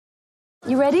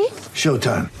You ready?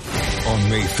 Showtime. On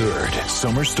May 3rd,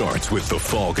 summer starts with The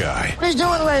Fall Guy. Let's do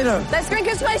it later. Let's drink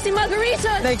a spicy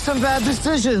margarita. Make some bad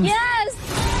decisions.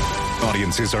 Yes!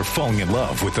 Audiences are falling in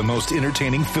love with the most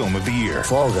entertaining film of the year.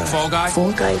 Fall Guy. Fall Guy?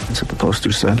 Fall guy. That's what the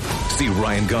poster said. See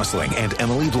Ryan Gosling and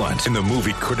Emily Blunt in the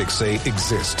movie critics say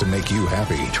exists to make you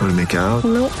happy. Trying to make it out?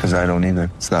 Nope. Because I don't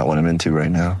either. It's not what I'm into right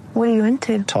now. What are you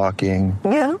into? Talking.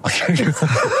 Yeah.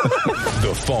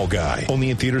 The Fall Guy.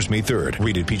 Only in theaters May 3rd.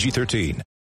 Rated PG-13.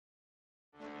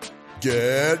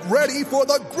 Get ready for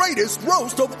the greatest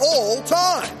roast of all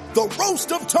time. The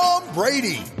Roast of Tom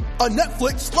Brady. A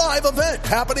Netflix live event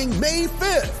happening May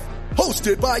 5th.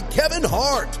 Hosted by Kevin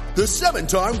Hart. The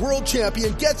 7-time world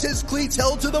champion gets his cleats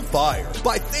held to the fire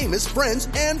by famous friends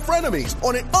and frenemies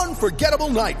on an unforgettable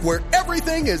night where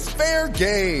everything is fair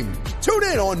game. Tune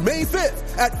in on May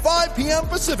 5th at 5 p.m.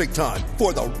 Pacific time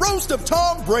for the Roast of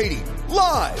Tom Brady.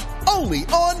 Live only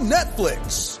on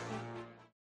Netflix.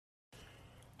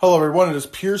 Hello everyone, it is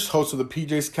Pierce, host of the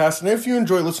PJ's Cast, and if you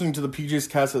enjoy listening to the PJ's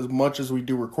Cast as much as we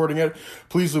do recording it,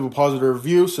 please leave a positive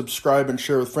review, subscribe, and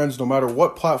share with friends no matter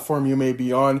what platform you may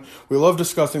be on. We love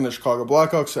discussing the Chicago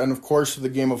Blackhawks and of course the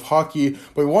game of hockey,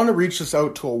 but we want to reach this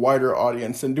out to a wider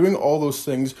audience, and doing all those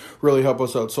things really help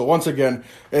us out. So once again,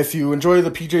 if you enjoy the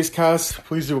PJ's Cast,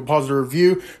 please leave a positive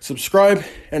review, subscribe,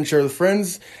 and share with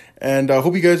friends, and I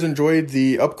hope you guys enjoyed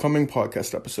the upcoming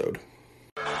podcast episode.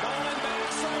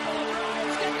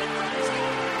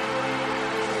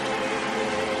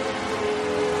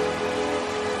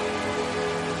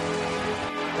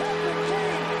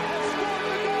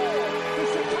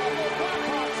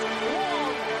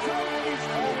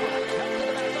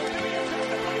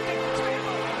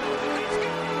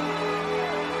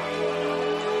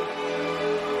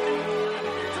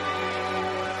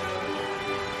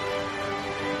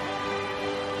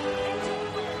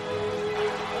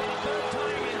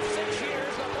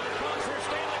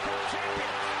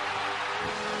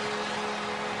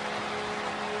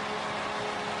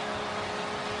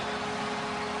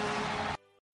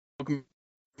 Welcome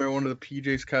everyone to the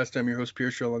PJ's Cast. I'm your host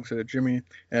Pierce, alongside Jimmy,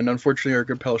 and unfortunately our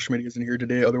good pal Schmidt isn't here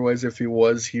today. Otherwise, if he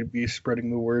was, he'd be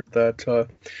spreading the word that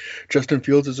Justin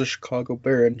Fields is a Chicago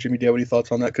Bear. And Jimmy, do you have any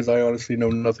thoughts on that? Because I honestly know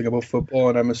nothing about football,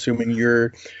 and I'm assuming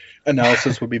your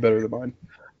analysis would be better than mine.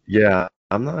 Yeah,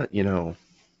 I'm not, I'm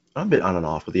a bit on and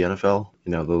off with the NFL.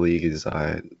 The league is,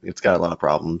 it's got a lot of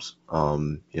problems.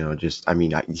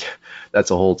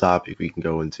 That's a whole topic we can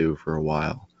go into for a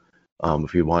while.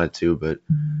 If you wanted to, but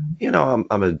I'm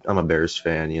a Bears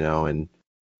fan, and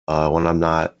when I'm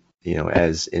not,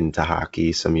 as into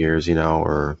hockey some years,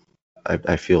 or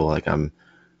I feel like I'm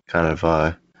kind of,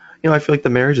 I feel like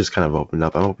the marriage is kind of opened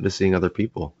up. I'm open to seeing other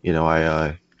people.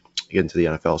 I get into the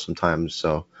NFL sometimes,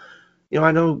 so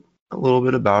I know a little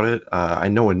bit about it. I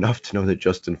know enough to know that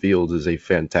Justin Fields is a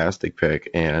fantastic pick,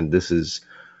 and this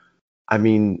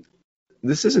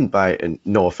isn't by, and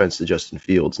no offense to Justin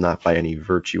Fields, not by any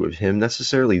virtue of him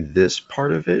necessarily this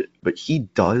part of it, but he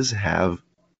does have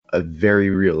a very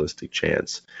realistic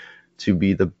chance to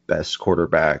be the best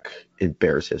quarterback in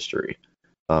Bears history.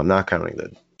 Not counting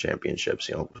the championships,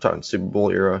 we're talking Super Bowl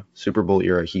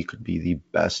era, he could be the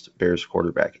best Bears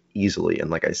quarterback easily. And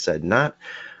like I said, not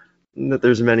that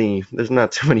there's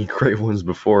not too many great ones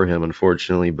before him,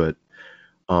 unfortunately, but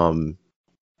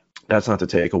that's not to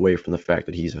take away from the fact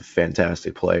that he's a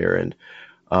fantastic player. And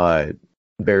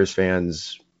Bears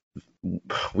fans,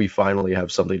 we finally have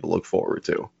something to look forward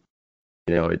to.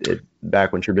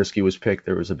 Back when Trubisky was picked,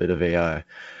 there was a bit of a,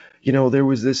 there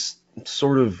was this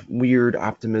sort of weird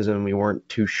optimism. We weren't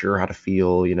too sure how to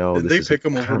feel. Did they pick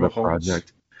him over Mahomes?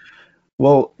 Project.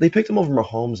 Well, they picked him over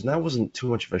Mahomes, and that wasn't too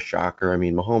much of a shocker. I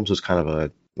mean, Mahomes was kind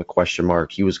of a question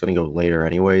mark. He was going to go later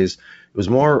anyways. It was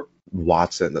more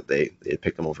Watson that they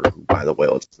picked him over. By the way,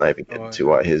 let's not even get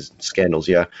into his scandals.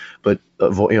 Yeah, but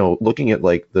looking at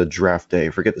like the draft day,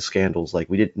 forget the scandals. Like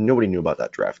nobody knew about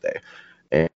that draft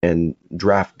day, and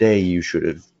draft day you should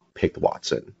have picked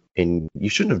Watson, and you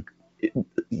shouldn't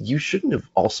have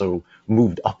also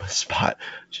moved up a spot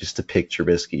just to pick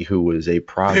Trubisky, who was a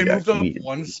project. They moved up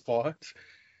one spot.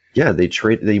 Yeah,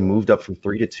 they moved up from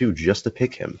 3 to 2 just to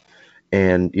pick him,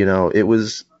 and it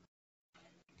was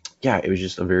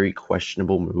just a very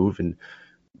questionable move. And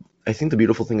I think the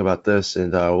beautiful thing about this,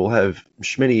 and we'll have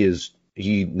Schmitty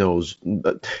he knows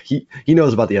about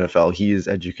the NFL. He is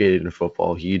educated in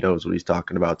football. He knows what he's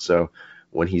talking about. So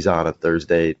when he's on a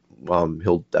Thursday,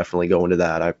 he'll definitely go into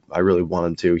that. I really want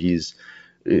him to.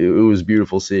 It was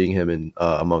beautiful seeing him in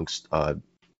amongst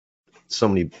so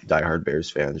many diehard Bears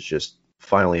fans, just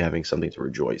finally having something to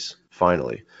rejoice.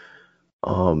 Finally.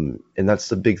 And that's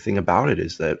the big thing about it,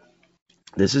 is that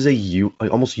this is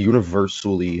like almost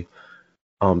universally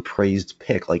praised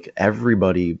pick. Like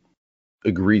everybody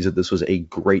agrees that this was a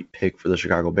great pick for the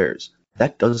Chicago Bears.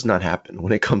 That does not happen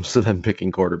when it comes to them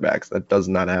picking quarterbacks. That does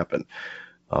not happen.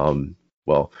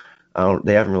 Well,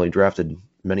 they haven't really drafted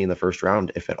many in the first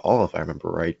round, if at all, if I remember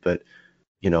right. But,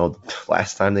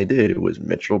 last time they did, it was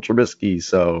Mitchell Trubisky.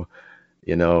 So,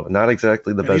 not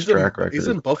exactly the best track record. He's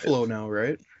in Buffalo now,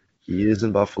 right? He is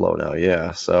in Buffalo now,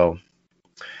 yeah. So,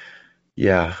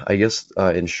 yeah, I guess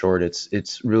in short,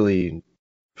 it's really,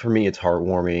 for me, it's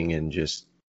heartwarming and just,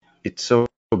 it's so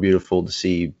beautiful to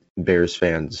see Bears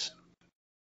fans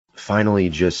finally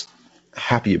just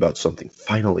happy about something.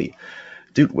 Finally.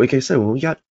 Dude, like I said, when we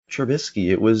got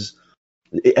Trubisky,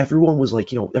 everyone was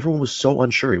like, everyone was so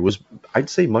unsure. It was, I'd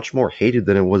say, much more hated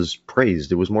than it was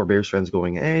praised. It was more Bears fans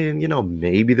going, hey,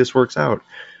 maybe this works out.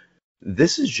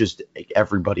 This is just,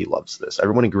 everybody loves this.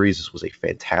 Everyone agrees this was a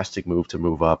fantastic move to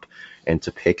move up and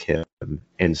to pick him.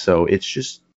 And so it's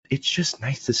just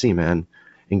nice to see, man.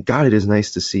 And God, it is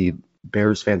nice to see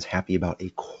Bears fans happy about a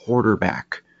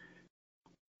quarterback.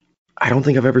 I don't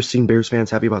think I've ever seen Bears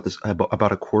fans happy about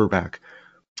about a quarterback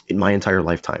in my entire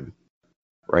lifetime,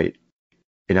 right?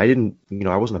 And I didn't,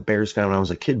 I wasn't a Bears fan when I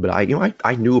was a kid, but I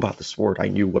knew about the sport. I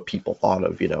knew what people thought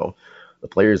of, the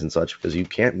players and such, because you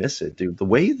can't miss it, dude. The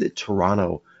way that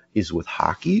Toronto is with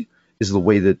hockey is the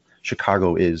way that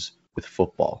Chicago is with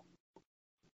football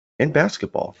and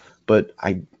basketball. But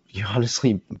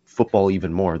honestly, football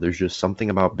even more. There's just something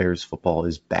about Bears football,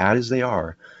 as bad as they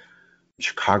are.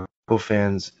 Chicago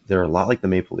fans, they're a lot like the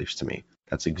Maple Leafs to me.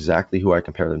 That's exactly who I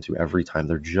compare them to every time.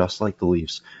 They're just like the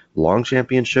Leafs. Long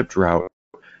championship drought,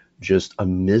 just a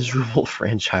miserable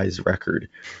franchise record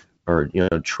or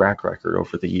track record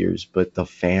over the years, but the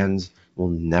fans will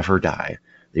never die.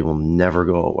 They will never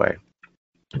go away.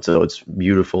 And so it's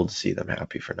beautiful to see them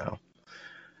happy for now.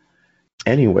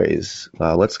 Anyways,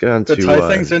 let's get on to tie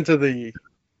things into the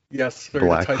tie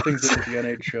things into the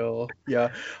NHL. Yeah.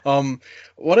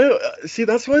 See,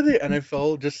 that's why the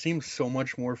NFL just seems so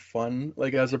much more fun,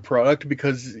 like as a product,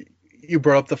 because you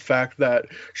brought up the fact that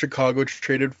Chicago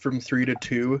traded from 3 to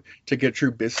 2 to get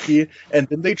Trubisky, and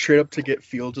then they trade up to get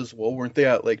Fields as well. Weren't they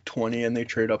at like 20 and they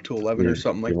trade up to 11 or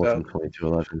something like that? From 20 to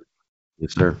 11.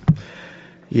 Yes, sir.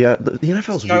 Yeah, the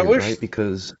NFL is weird, right?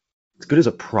 Because it's good as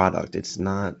a product. It's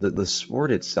not the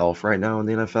sport itself right now in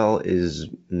the NFL is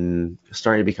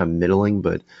starting to become middling,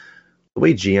 but the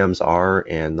way GMs are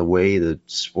and the way the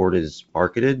sport is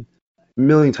marketed, a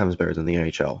million times better than the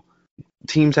NHL.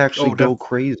 Teams actually go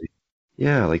crazy.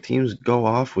 Yeah, like teams go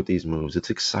off with these moves. It's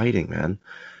exciting, man.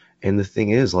 And the thing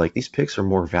is, like, these picks are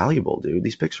more valuable, dude.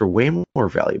 These picks are way more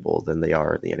valuable than they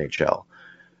are in the NHL.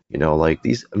 Like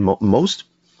these most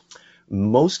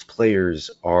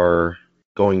players are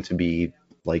going to be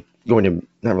going to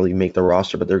not really make the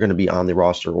roster, but they're going to be on the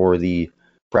roster or the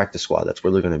practice squad. That's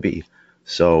where they're going to be.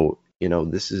 So,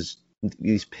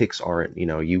 these picks aren't,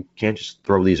 you can't just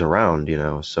throw these around,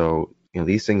 so,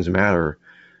 these things matter.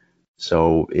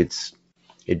 So it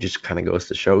just kind of goes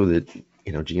to show that,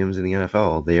 GMs in the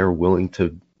NFL, they are willing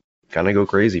to kind of go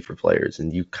crazy for players,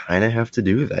 and you kind of have to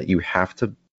do that. You have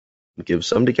to give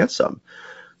some to get some.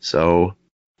 So,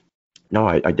 no,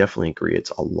 I definitely agree. It's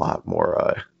a lot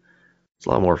more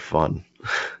fun,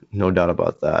 no doubt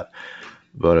about that.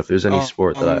 But if there's any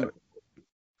sport that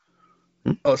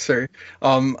Oh, sorry.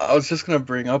 I was just gonna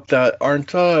bring up that aren't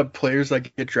players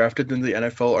that get drafted in the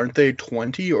NFL, aren't they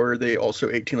 20 or are they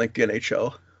also 18 like the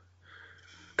NHL?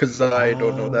 Because I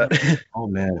don't know that. Oh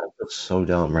man, that's so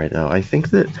dumb right now. I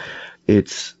think that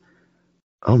it's.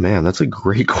 Oh man, that's a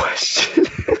great question.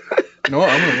 No,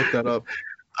 I'm gonna look that up.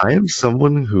 I am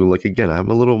someone who, again, I'm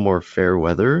a little more fair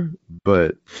weather,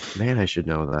 but man, I should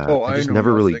know that. I just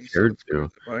never really cared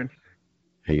to. Fine.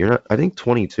 Hey, you're not. I think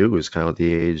 22 is kind of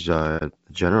the age,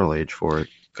 general age for it.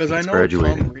 Because I know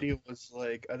Tom Brady was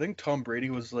I think Tom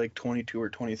Brady was 22 or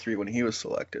 23 when he was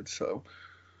selected. So.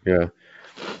 Yeah,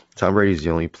 Tom Brady's the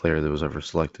only player that was ever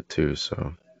selected too.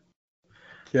 So.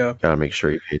 Yeah. Gotta make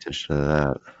sure you pay attention to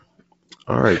that.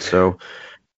 All right, so.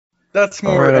 That's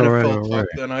more NFL talk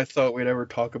than I thought we'd ever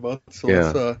talk about. So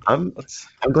yeah, I'm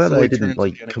glad that I didn't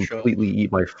completely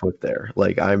eat my foot there.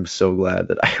 I'm so glad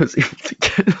that I was able to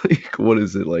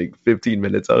get 15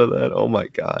 minutes out of that. Oh my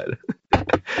god.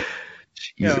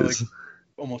 Jesus. Yeah,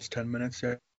 almost 10 minutes.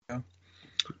 Yeah.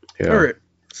 All right.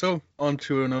 So on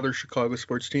to another Chicago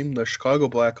sports team, the Chicago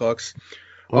Blackhawks.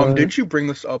 Didn't you bring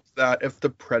this up that if the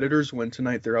Predators win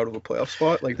tonight, they're out of a playoff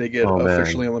spot? They get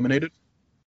officially eliminated?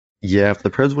 Yeah, if the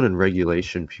Preds win in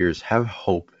regulation, Piers, have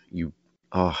hope. You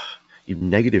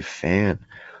negative fan.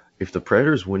 If the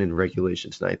Predators win in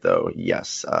regulation tonight, though,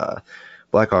 yes,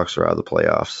 Blackhawks are out of the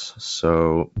playoffs.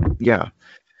 So yeah,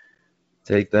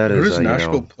 take that Who as does you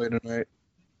Nashville know, play tonight?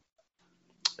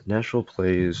 Nashville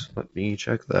plays. Let me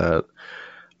check that.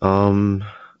 Oh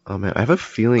man, I have a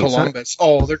feeling it's not Columbus.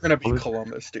 Oh, they're gonna be Columbus.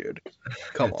 Columbus, dude.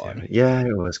 Come God damn on. it. Yeah,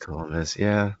 it was Columbus.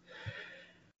 Yeah,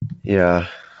 yeah.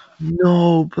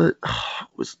 No, but I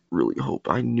was really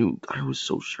I was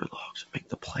so sure the Hawks would make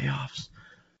the playoffs.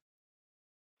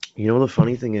 You know, the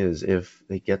funny thing is, if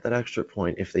they get that extra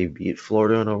point, if they beat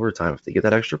Florida in overtime, if they get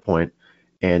that extra point,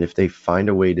 and if they find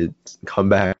a way to come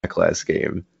back last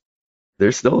game,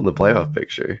 they're still in the playoff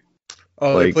picture.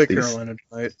 Oh, they play They, Carolina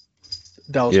tonight.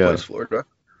 Dallas yeah. plays Florida.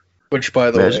 Which,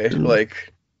 by the way, Imagine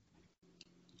like,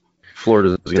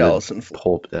 Florida's gonna Dallas and Florida.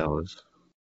 pulp Dallas.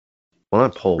 Well,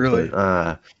 not pulp, Really?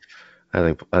 but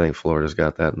I think Florida's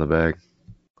got that in the bag.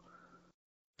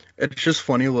 It's just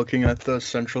funny looking at the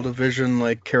Central Division,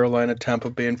 like Carolina, Tampa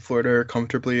Bay, and Florida are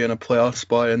comfortably in a playoff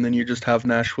spot, and then you just have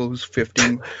Nashville, who's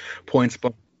 15 points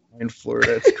behind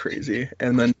Florida. It's crazy.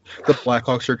 And then the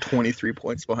Blackhawks are 23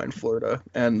 points behind Florida,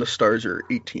 and the Stars are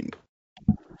 18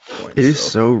 points. It is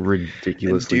so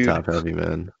ridiculously dude, top heavy,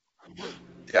 man.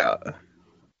 Yeah.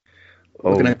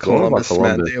 Oh, Looking at going about Columbus, man,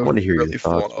 Columbus, they I want to have hear your really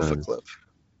fallen thoughts, off a man. cliff.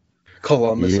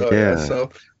 Columbus, oh Yeah. yeah.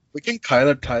 So we can kind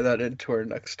of tie that into our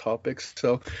next topic.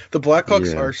 So the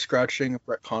Blackhawks Yeah. are scratching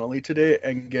Brett Connolly today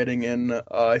and getting in,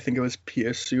 I think it was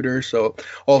Pius Suter. So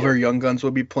all of our young guns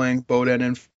will be playing Boden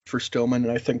in for Stillman,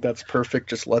 and I think that's perfect.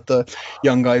 Just let the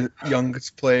youngs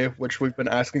play, which we've been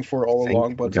asking for all Thank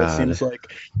along. But God.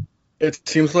 it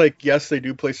seems like yes, they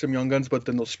do play some young guns, but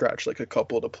then they'll scratch like a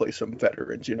couple to play some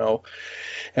veterans, you know.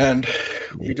 And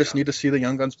we just need to see the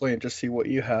young guns play and just see what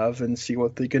you have and see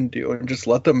what they can do and just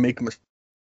let them make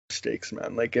mistakes,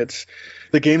 man. Like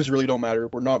the games really don't matter.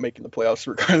 We're not making the playoffs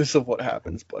regardless of what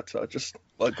happens, but just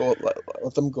let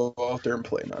them go out there and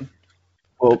play, man.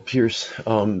 Well, Pierce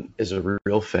is a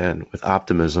real fan with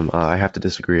optimism. I have to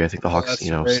disagree. I think the Hawks,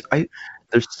 That's right.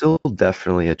 there's still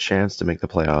definitely a chance to make the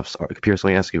playoffs. Pierce,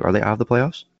 let me ask you, are they out of the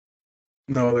playoffs?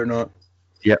 No, they're not.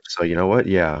 Yep. So you know what?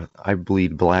 Yeah, I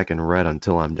bleed black and red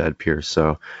until I'm dead, Pierce.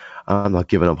 So I'm not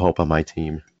giving up hope on my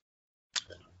team.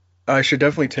 I should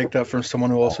definitely take that from someone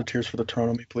who also cheers for the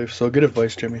Toronto Maple Leafs. So good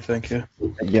advice, Jimmy. Thank you.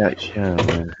 Yeah.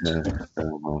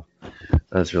 Well,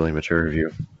 that's really mature of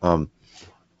you.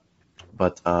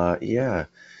 But yeah.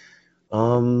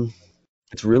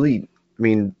 It's really, I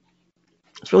mean,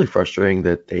 it's really frustrating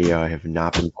that they have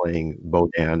not been playing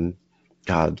Bodan,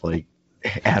 God, like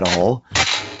at all.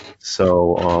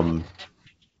 So,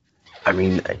 I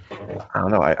mean, I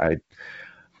don't know. I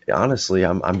honestly,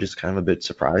 I'm just kind of a bit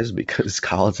surprised because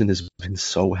Colliton has been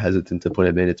so hesitant to put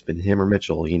him in. It's been him or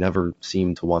Mitchell. He never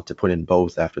seemed to want to put in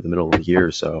both after the middle of the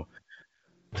year. So,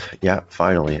 yeah,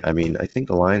 finally. I mean, I think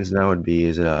the lines now would be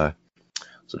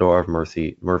Zadorov,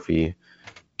 Murphy,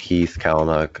 Keith,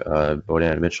 Kalynuk,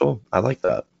 Bodan, Mitchell. I like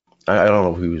that. I don't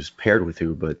know who's paired with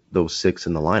who, but those six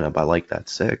in the lineup, I like that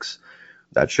six.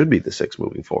 That should be the six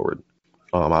moving forward.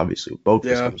 Obviously,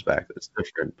 Bokus comes back. That's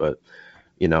different, but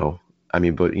when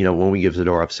we give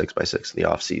Zadorov 6x6 in the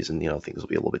offseason, things will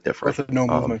be a little bit different. With a no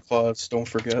movement clause, don't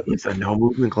forget. With a no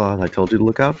movement clause, I told you to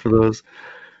look out for those.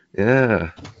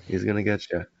 Yeah, he's gonna get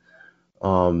you.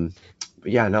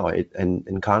 But yeah, no,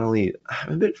 and Connolly,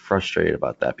 I'm a bit frustrated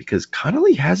about that because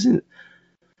Connolly hasn't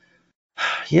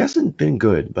been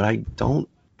good, but I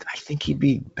think he'd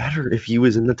be better if he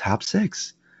was in the top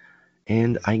six.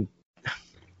 And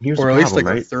here's or the at least problem,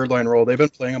 like right? a third line role. They've been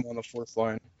playing him on the fourth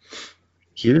line.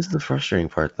 Here's the frustrating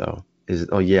part, though,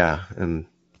 and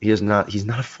he's not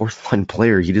a fourth line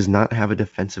player. He does not have a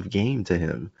defensive game to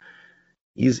him.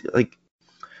 He's like,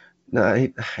 no,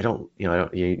 I don't.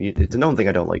 It's a known thing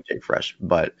I don't like Jake Fresh,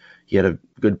 but he had a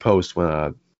good post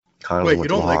when Connolly went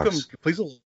to the Hawks. Wait, you don't like him? Please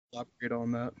elaborate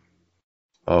on that.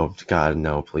 Oh God,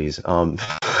 no, please.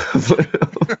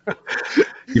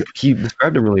 He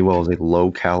described him really well as a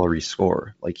low-calorie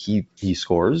scorer. Like he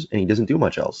scores and he doesn't do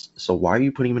much else. So why are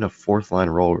you putting him in a fourth-line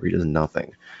role where he does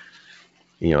nothing?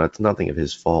 It's nothing of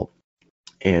his fault.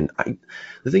 And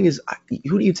the thing is,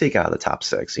 who do you take out of the top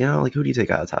six? Who do you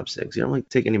take out of the top six? You don't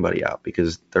take anybody out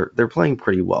because they're playing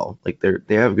pretty well. Like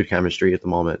they have good chemistry at the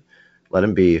moment. Let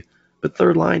them be. But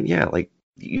third line, yeah, like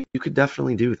you could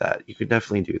definitely do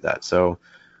that. So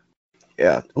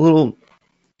yeah, a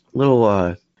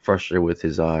little frustrated with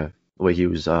his the way he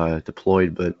was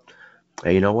deployed, but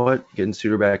hey, you know what? Getting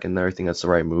Suter back in there, I think that's the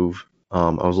right move. I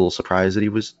was a little surprised that he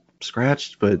was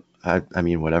scratched, but I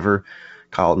mean, whatever.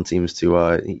 Colliton seems to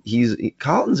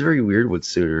Colliton's very weird with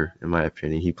Suter, in my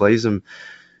opinion. He plays him.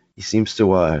 He seems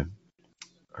to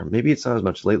or maybe it's not as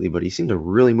much lately, but he seemed to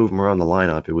really move him around the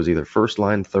lineup. It was either first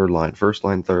line, third line, first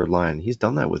line, third line. He's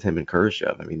done that with him and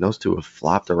Khrushchev. I mean, those two have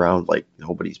flopped around like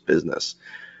nobody's business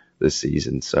this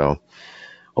season. So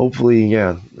hopefully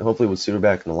with Suter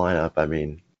back in the lineup, I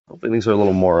mean, hopefully things are a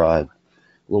little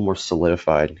more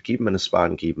solidified. Keep him in a spot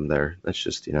and keep him there. That's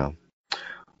just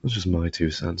my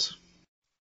 2 cents.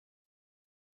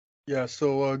 Yeah,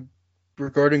 so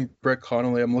regarding Brett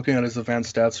Connolly, I'm looking at his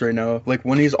advanced stats right now. Like,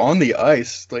 when he's on the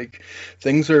ice, like,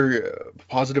 things are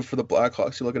positive for the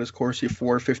Blackhawks. You look at his Corsi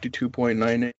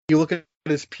 452.9. You look at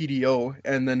his PDO,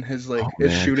 and then his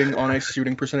shooting on ice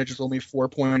shooting percentage is only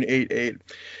 4.88.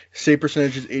 Save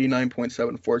percentage is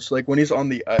 89.74. So like when he's on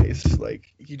the ice,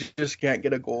 like he just can't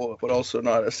get a goal, but also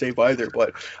not a save either.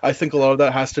 But I think a lot of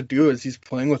that has to do is he's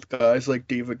playing with guys like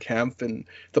David Kampf and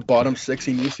the bottom six.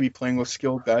 He needs to be playing with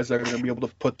skilled guys that are going to be able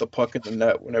to put the puck in the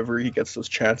net whenever he gets those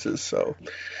chances. So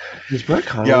has Brett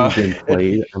Connolly been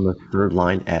played on the third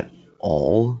line at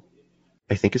all?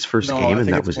 I think his first game,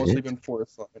 and that was it. Mostly been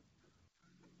fourth line.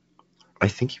 I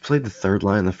think he played the third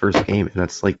line in the first game, and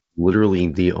that's like literally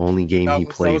the only game he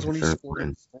played. That was when he scored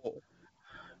a goal.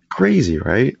 Crazy,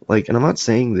 right? Like, and I'm not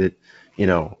saying that,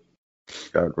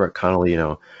 Brett Connolly,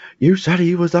 you said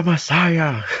he was the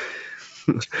Messiah.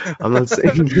 I'm not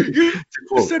saying you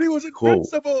said he was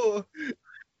invincible.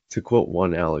 To quote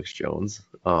one Alex Jones,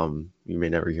 you may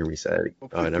never hear me say it.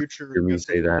 Never hear me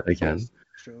say that again.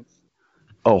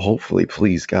 Oh, hopefully,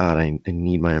 please, God, I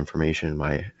need my information,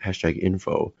 my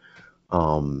 #info.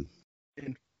 I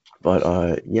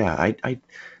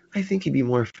think he'd be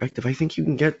more effective. I think you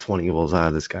can get 20 goals out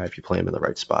of this guy if you play him in the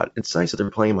right spot. It's nice that they're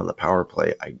playing him on the power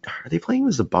play. Are they playing him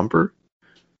as a bumper?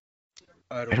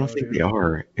 I don't think they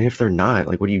are. And if they're not,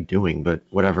 like, what are you doing? But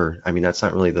whatever. I mean, that's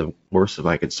not really the worst of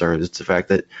my concerns. It's the fact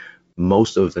that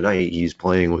most of the night he's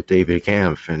playing with David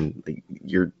Kampf, and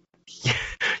you're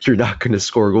not going to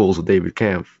score goals with David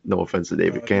Kampf. No offense to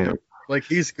David Kampf. Like,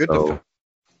 he's good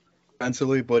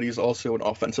defensively, but he's also an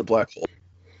offensive black hole.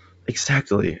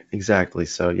 Exactly.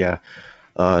 So, yeah.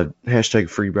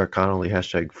 #free Brett Connolly,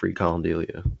 #free Colin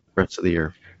Delia. Rest of the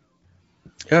year.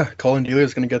 Yeah, Colin Delia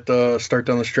is going to get the start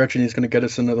down the stretch, and he's going to get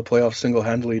us into the playoffs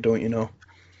single-handedly, don't you know?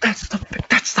 That's the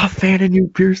fan in you,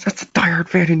 Pierce. That's the diehard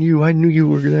fan in you. I knew you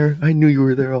were there. I knew you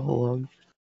were there all along.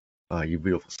 You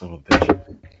beautiful son of a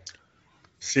bitch.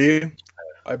 See,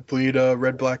 I bleed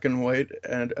red, black, and white,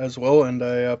 and as well, and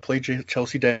I play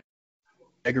Chelsea Dagger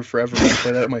forever. I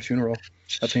play that at my funeral.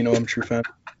 That's how you know I'm a true fan.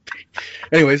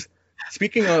 Anyways,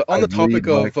 speaking on the topic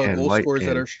of goal scorers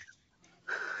that are...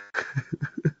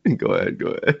 Go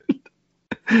ahead.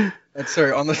 And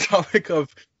sorry, on the topic of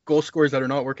goal scorers that are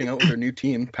not working out with their new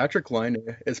team, Patrick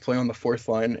Laine is playing on the fourth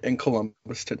line in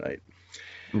Columbus tonight.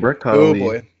 Brett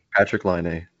Connolly, Patrick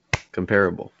Laine,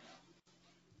 comparable.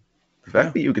 The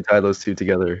fact that you could tie those two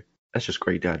together, that's just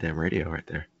great goddamn radio right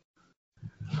there.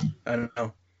 I don't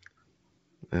know.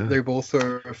 Yeah. They both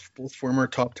former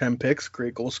top 10 picks,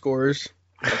 great goal scorers.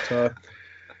 But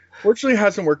fortunately, it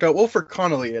hasn't worked out. Well, for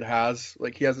Connolly, it has.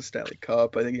 Like, he has a Stanley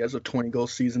Cup. I think he has a 20-goal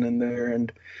season in there.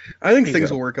 And I think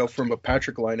things will work out for him. But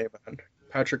Patrick Laine, man.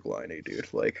 Patrick Laine,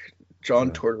 dude. Like,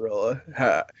 John Tortorella.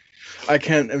 I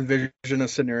can't envision a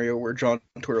scenario where John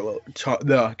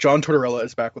Tortorella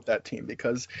is back with that team,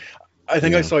 because I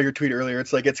think I saw your tweet earlier.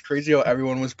 It's like, it's crazy how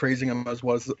everyone was praising him as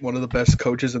was one of the best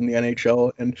coaches in the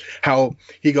NHL, and how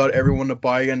he got everyone to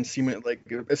buy in,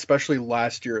 especially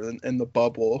last year in the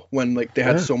bubble when they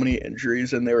had so many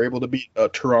injuries, and they were able to beat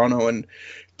Toronto and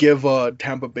give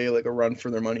Tampa Bay a run for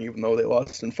their money, even though they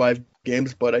lost in 5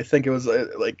 games. But I think it was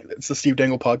it's the Steve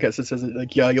Dangle podcast that says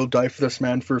you'll die for this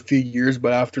man for a few years,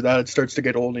 but after that it starts to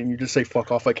get old and you just say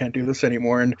fuck off, I can't do this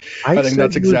anymore. And I think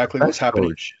that's exactly what's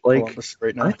happening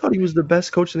right now. I thought he was the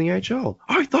best coach in the NHL.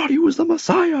 I thought he was the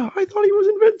Messiah. I thought he was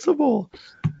invincible.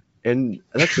 And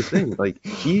that's the thing.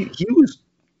 He was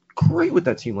great with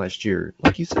that team last year.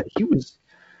 Like you said,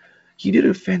 he did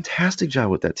a fantastic job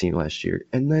with that team last year.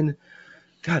 And then,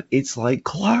 God, it's like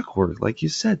clockwork. Like you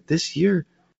said, this year,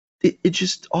 it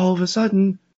just all of a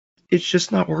sudden, it's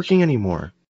just not working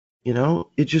anymore.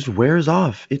 It just wears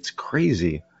off. It's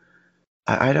crazy.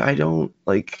 I don't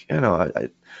I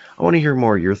want to hear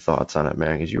more of your thoughts on it,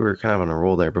 man, because you were kind of on a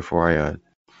roll there before I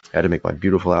had to make my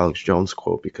beautiful Alex Jones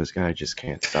quote, because I just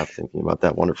can't stop thinking about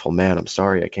that wonderful man. I'm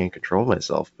sorry, I can't control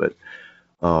myself, but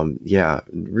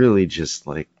really just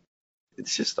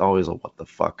it's just always a what the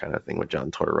fuck kind of thing with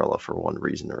John Tortorella for one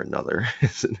reason or another,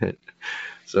 isn't it?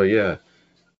 So yeah,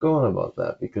 go on about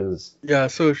that because Yeah,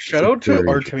 so shout a out to very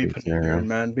Artemi interesting scenario. Panarin,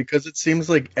 man, because it seems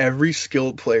like every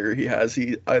skilled player he has,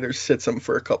 he either sits him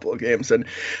for a couple of games, and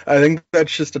I think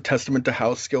that's just a testament to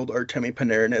how skilled Artemi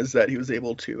Panarin is that he was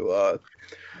able to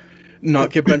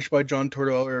not get benched by John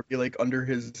Tortorella or be like under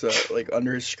his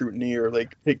scrutiny or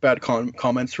like take bad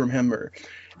comments from him or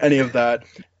any of that.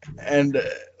 And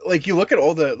like you look at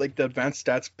all the advanced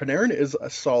stats, Panarin is a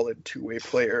solid two-way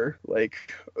player, like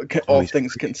all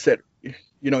things considered.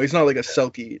 He's not like a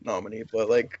Selke nominee, but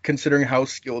like considering how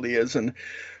skilled he is and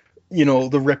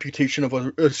the reputation of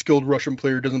a skilled Russian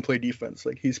player doesn't play defense,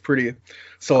 like he's pretty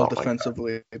solid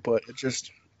defensively. But it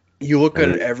just, you look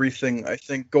at everything, I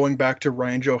think going back to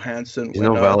Ryan Johansson,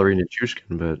 Valerie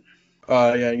Nichushkin, but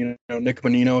Nick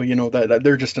Bonino, that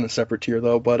they're just in a separate tier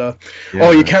though. But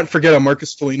you can't forget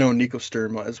Marcus Foligno and Nico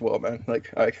Sturma as well, man.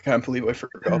 Like I can't believe I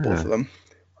forgot both of them.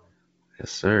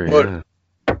 Yes, sir. But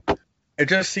it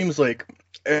just seems like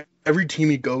every team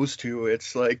he goes to,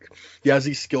 it's like he has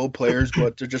these skilled players,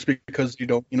 but just because you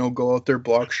don't go out there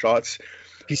block shots,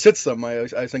 he sits them. I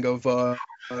think of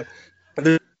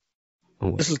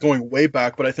this is going way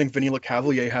back, but I think Vinny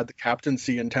LeCavalier had the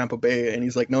captaincy in Tampa Bay, and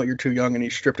he's like, no, you're too young, and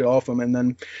he stripped it off him. And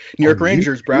then New York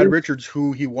Rangers, Brad Richards,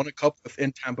 who he won a cup with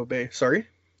in Tampa Bay. Sorry?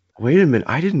 Wait a minute.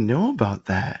 I didn't know about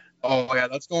that. Oh, yeah,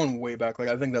 that's going way back. Like,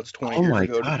 I think that's 20 years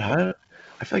ago. Oh, my God.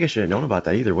 I feel like I should have known about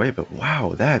that either way, but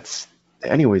wow,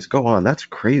 anyways, go on. That's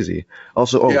crazy.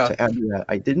 Also, to add to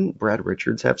that, didn't Brad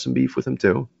Richards have some beef with him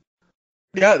too?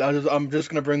 Yeah, I'm just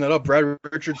going to bring that up. Brad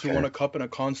Richards, who won a cup in a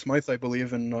Conn Smythe, I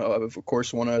believe, and of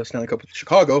course won a Stanley Cup with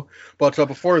Chicago. But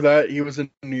before that, he was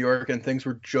in New York, and things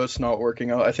were just not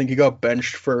working out. I think he got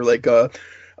benched for,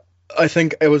 I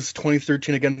think it was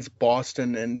 2013 against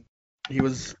Boston, and he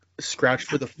was scratched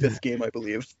for the fifth game, I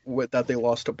believe, that they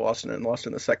lost to Boston and lost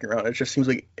in the second round. It just seems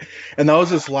like, and that was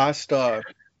his last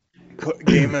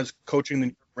game as coaching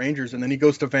the Rangers, and then he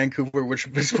goes to Vancouver, which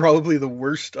is probably the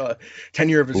worst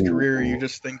tenure of his career. You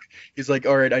just think he's like,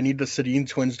 all right, I need the Sedin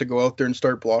twins to go out there and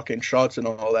start blocking shots and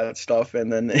all that stuff,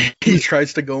 and then he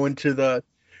tries to go into the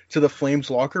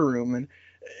Flames locker room, and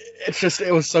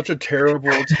it was such a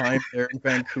terrible time there in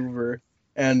Vancouver.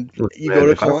 And you go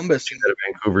to Columbus. If I was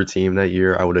a Vancouver team that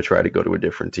year, I would have tried to go to a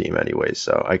different team anyway,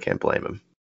 so I can't blame him.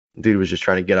 Dude was just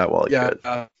trying to get out while he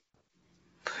could.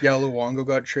 Luongo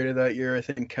got traded that year. I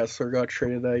think Kessler got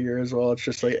traded that year as well. It's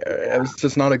just like, it was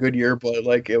just not a good year, but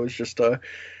like it was just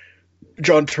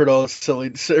John Tortorella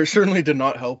certainly did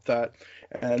not help that.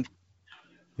 And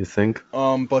you think?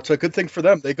 But a good thing for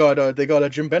them, they got a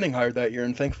Jim Benning hired that year,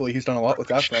 and thankfully he's done a lot with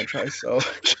that franchise. So.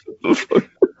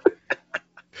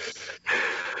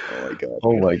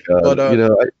 Oh my god!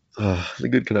 But, the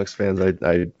good Canucks fans,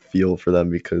 I feel for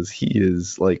them because he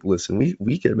is like, listen,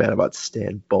 we get mad about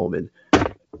Stan Bowman.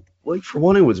 Like, for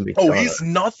one, it was McDonough. Oh, he's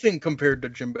nothing compared to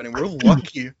Jim Benning. We're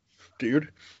lucky, dude.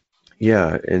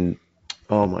 Yeah, and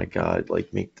oh my god,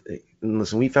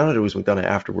 listen, we found out it was McDonough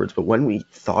afterwards, but when we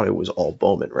thought it was all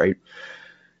Bowman, right?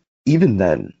 Even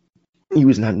then, he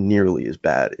was not nearly as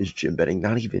bad as Jim Benning,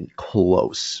 not even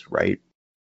close, right?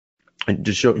 And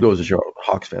just goes to show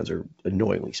Hawks fans are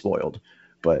annoyingly spoiled.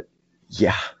 But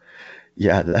yeah,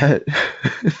 that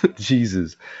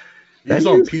Jesus, he's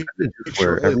on peak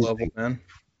level, man.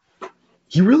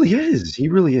 He really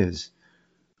is.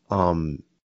 And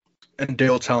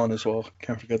Dale Talon as well.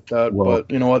 Can't forget that. Well,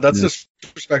 but you know what? That's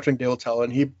disrespecting Dale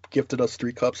Talon. He gifted us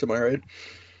 3 cups. Am I right?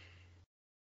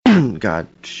 God,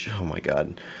 oh my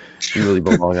God, you really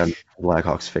belong on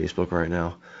Blackhawks Facebook right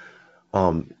now.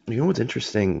 You know what's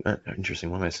interesting?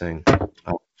 Interesting. What am I saying?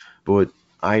 But what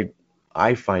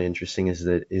I find interesting is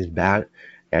that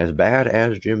as bad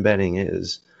as Jim Benning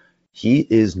is, he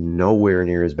is nowhere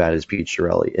near as bad as Pete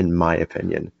Chiarelli, in my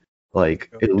opinion.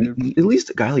 Like, at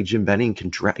least a guy like Jim Benning can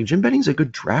draft. Jim Benning's a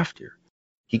good drafter.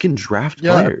 He can draft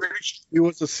players. He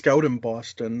was a scout in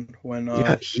Boston when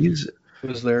he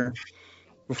was there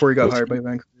before he got hired by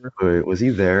Vancouver. Wait, was he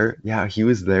there? Yeah, he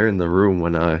was there in the room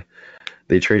when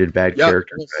they traded bad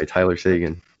characters by Tyler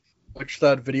Seguin. Which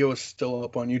that video is still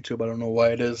up on YouTube. I don't know why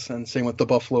it is. And same with the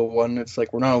Buffalo one. It's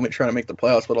like we're not only trying to make the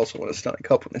playoffs, but also win a Stanley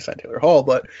Cup when they signed Taylor Hall.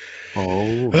 But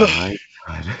oh my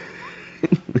God.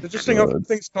 Interesting how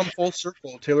things come full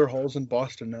circle. Taylor Hall's in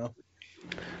Boston now.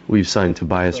 We've signed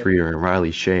Tobias Reeder and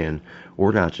Riley Sheahan.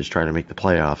 We're not just trying to make the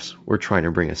playoffs. We're trying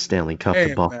to bring a Stanley Cup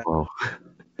to Buffalo.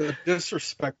 The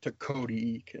disrespect to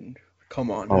Cody Eakin.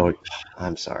 Come on. Oh,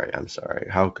 I'm sorry.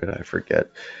 How could I forget?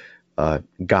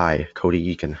 Guy,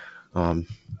 Cody Eakin.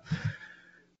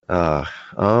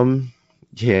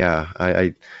 Yeah,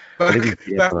 I think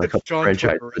we've a couple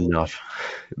franchises enough.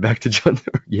 Back to John.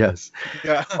 Yes.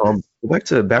 Yeah. Back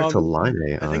to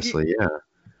Line, honestly. Yeah.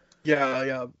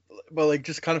 Yeah. But like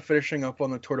just kind of finishing up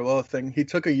on the Tortorella thing, he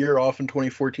took a year off in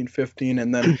 2014-15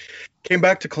 and then came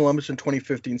back to Columbus in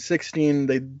 2015-16.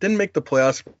 They didn't make the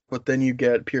playoffs, but then you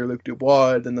get Pierre-Luc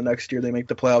Dubois. Then the next year they make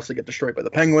the playoffs. They get destroyed by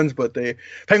the Penguins, but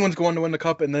Penguins go on to win the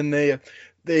Cup. And then they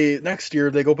next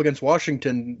year they go up against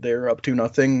Washington. They're up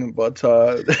 2-0, but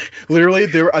literally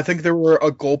I think they were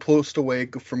a goalpost away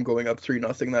from going up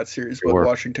 3-0 that series. But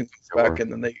Washington comes back and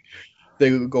then they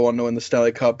go on to win the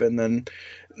Stanley Cup. And then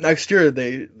next year like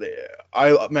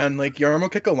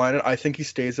Jarmo Kekalainen, I think he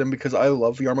stays in because I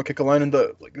love Jarmo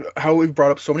Kekalainen. How we've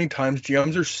brought up so many times,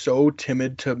 GMs are so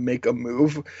timid to make a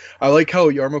move. I like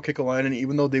how Jarmo Kekalainen,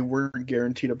 even though they weren't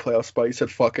guaranteed a playoff spot, he said,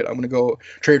 "Fuck it, I'm gonna go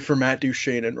trade for Matt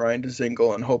Duchene and Ryan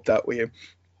Dzingel and hope that we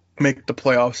make the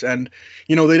playoffs." And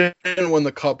they didn't win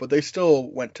the Cup, but they still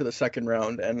went to the second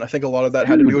round. And I think a lot of that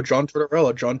had to do with John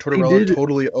Tortorella. John Tortorella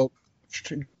totally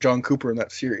John Cooper in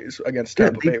that series against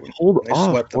Tampa Bay. They pulled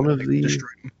off one of the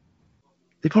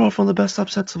best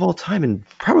upsets of all time and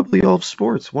probably all of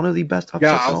sports. One of the best upsets.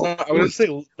 Yeah, I would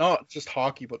say not just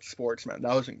hockey, but sports, man.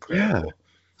 That was incredible. Yeah.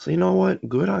 So you know what?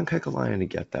 Good on Kekalainen to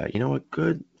get that. You know what?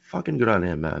 Fucking good on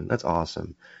him, man. That's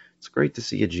awesome. It's great to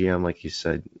see a GM, like you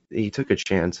said. He took a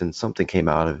chance and something came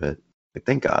out of it. Like,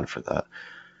 thank God for that.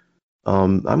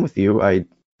 I'm with you. I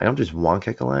don't just want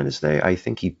Kekalainen to stay. I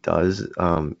think he does.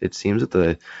 It seems that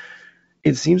the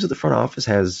front office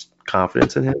has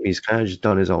confidence in him. He's kind of just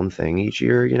done his own thing each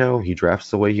year. He drafts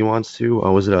the way he wants to.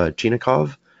 Was it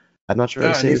Chinikov? I'm not sure how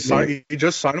to say his name. He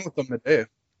just signed with them today,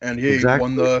 and he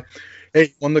won the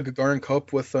Gagarin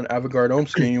Cup with an Avangard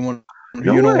Omsky. He won. And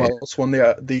you want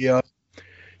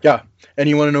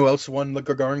to know who else won the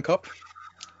Gagarin Cup?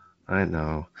 I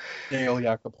know. Nail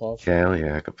Yakupov.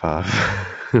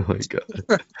 Oh my god.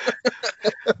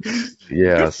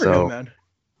 Yeah. Good for him, man.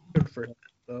 Good for him.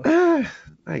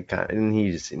 And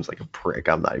he just seems like a prick.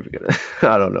 I'm not even gonna.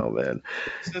 I don't know, man.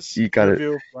 You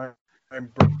gotta.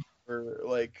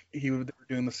 Like they were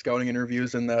doing the scouting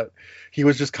interviews, and that he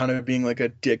was just kind of being like a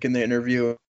dick in the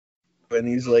interview. And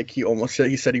he's like, he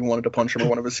said he wanted to punch him, or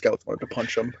one of his scouts wanted to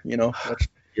punch him. That's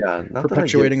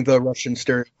perpetuating the Russian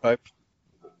stereotype.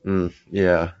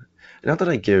 Yeah. Not that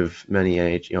I give many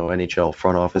NHL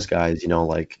front office guys, not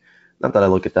that I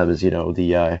look at them as,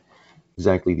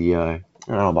 exactly the, I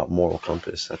don't know about moral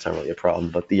compass. That's not really a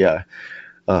problem, but the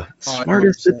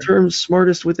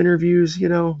smartest with interviews,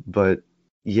 but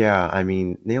yeah, I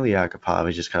mean, Nail Yakupov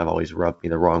has just kind of always rubbed me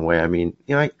the wrong way. I mean,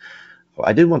 I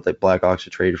did want the Blackhawks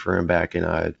to trade for him back in,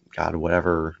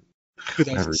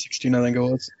 2016, I think it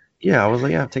was. Yeah, I was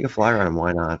like, yeah, take a flyer on him,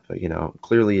 why not? But,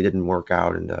 clearly it didn't work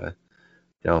out, and,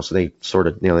 so they sort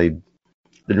of, they didn't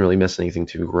really miss anything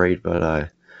too great, but,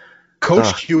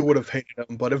 Coach Q would have hated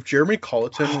him, but if Jeremy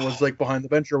Colleton was, behind the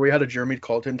bench, or we had a Jeremy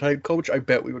Colleton type coach, I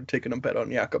bet we would have taken a bet on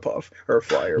Yakupov, or a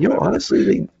flyer.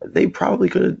 Honestly, they probably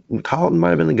could have, Colleton might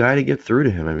have been the guy to get through to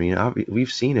him. I mean,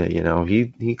 we've seen it,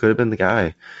 he could have been the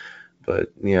guy.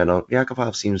 But,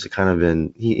 Yakupov seems to kind of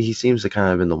been, he seems to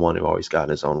kind of been the one who always got in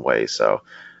his own way, so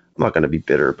I'm not going to be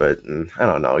bitter, but I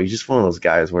don't know. He's just one of those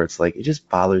guys where it's like, it just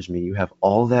bothers me. You have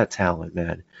all that talent,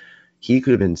 man. He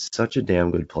could have been such a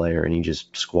damn good player, and he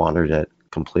just squandered it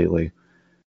completely.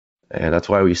 And that's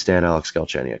why we stand Alex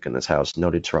Galchenyuk in this house.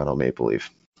 Noted Toronto Maple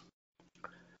Leaf.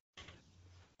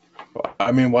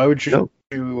 I mean, why would you?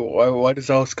 Why does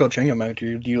Alex Galchenyuk matter?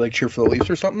 Do you cheer for the Leafs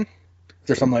or something? Is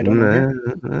there something I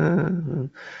don't know?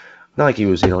 Not like he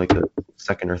was, like the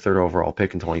second or third overall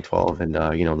pick in 2012, and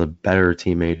the better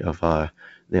teammate of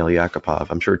Nail Yakupov.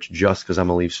 I'm sure it's just because I'm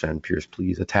a Leafs fan. Pierce,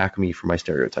 please attack me for my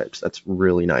stereotypes. That's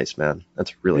really nice, man.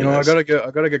 That's really nice. I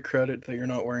gotta get credit that you're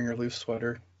not wearing your Leafs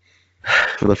sweater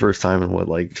for the first time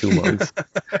in 2 months.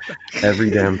 Every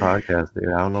damn podcast, dude.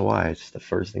 I don't know why. It's just the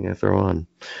first thing I throw on.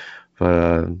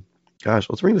 But gosh,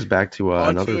 let's bring this back to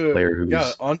another player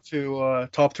who's on to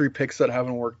top 3 picks that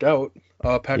haven't worked out.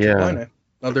 Patrick Laine.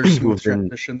 Another smooth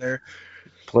transition there.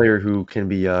 Player who can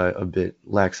be a bit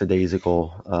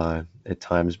lackadaisical at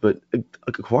times, but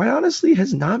quite honestly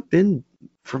has not been,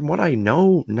 from what I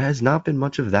know, has not been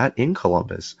much of that in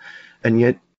Columbus. And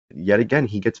yet again,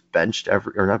 he gets benched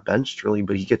or not benched really,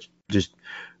 but he gets just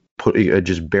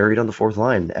buried on the fourth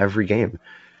line every game.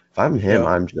 If I'm him,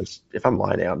 if I'm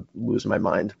lying, I'm losing my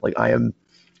mind. I am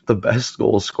the best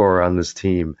goal scorer on this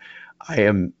team. I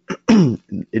am,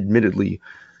 admittedly,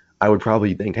 I would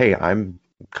probably think, hey, I'm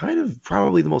kind of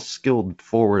probably the most skilled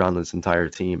forward on this entire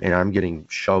team, and I'm getting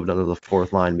shoved under the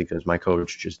fourth line because my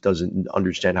coach just doesn't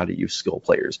understand how to use skill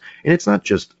players. And it's not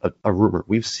just a rumor.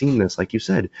 We've seen this, like you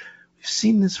said, we've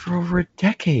seen this for over a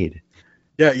decade.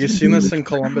 Yeah, you've seen this in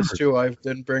Columbus too. I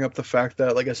didn't bring up the fact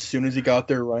that like as soon as he got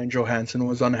there, Ryan Johansson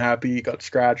was unhappy. He got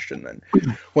scratched, and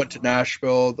then went to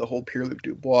Nashville. The whole Pierre-Luc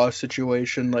Dubois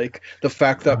situation, like the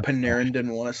fact that Panarin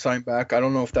didn't want to sign back. I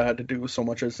don't know if that had to do with so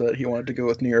much as that he wanted to go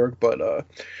with New York, but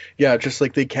yeah, just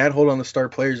like they can't hold on to star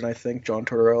players, and I think John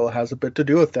Tortorella has a bit to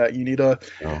do with that. You need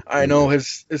I know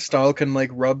his style can like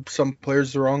rub some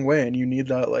players the wrong way, and you need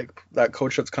that like that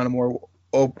coach that's kind of more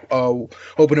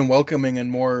open and welcoming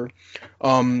and more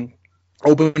open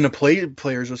to play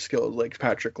players with skills like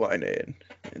Patrick Laine.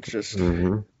 It's just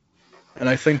and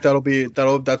I think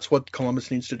that's what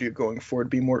Columbus needs to do going forward,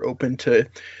 be more open to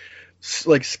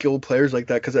like skilled players like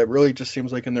that, because it really just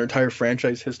seems like in their entire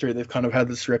franchise history they've kind of had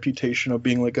this reputation of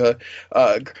being like a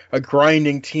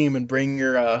grinding team and bring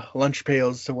your lunch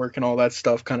pails to work and all that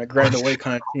stuff, kind of grind away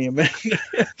kind of team.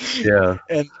 Yeah,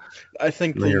 and I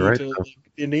think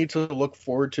you need to look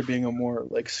forward to being a more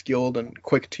like skilled and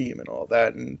quick team and all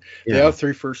that. And they have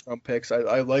 3 first-round picks.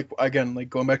 I like, again, like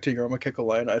going back to Jarmo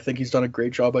Kekalainen, I think he's done a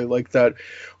great job. I like that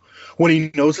when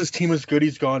he knows his team is good,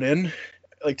 he's gone in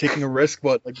like taking a risk,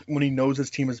 but like when he knows his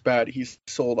team is bad, he's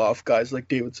sold off guys like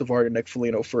David Savard and Nick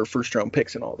Foligno for first-round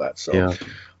picks and all that. So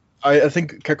I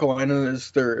think Kekalainen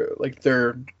is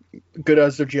they're good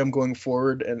as their GM going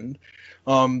forward, and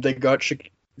they got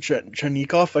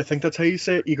Chanikov, I think that's how you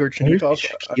say it, Igor Chanikov.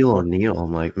 Shaquille O'Neal.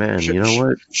 I'm like, man, you know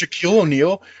what? Shaquille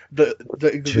O'Neal, the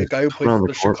guy who plays for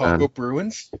the Chicago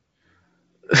Bruins.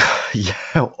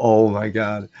 Yeah. Oh my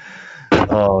God.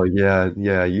 Oh yeah.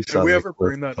 You saw. Did we ever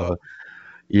bring that up?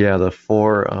 Yeah, the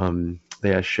 4. They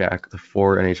had Shaq, the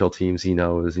 4 NHL teams he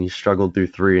knows, and he struggled through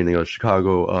 3, and they go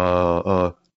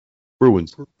Chicago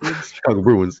Bruins. Chicago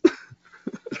Bruins.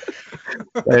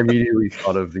 I immediately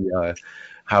thought of the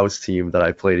house team that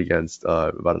I played against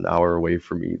about an hour away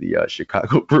from me, the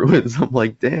Chicago Bruins. I'm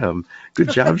like, damn, good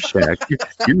job, Shaq.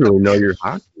 You really know your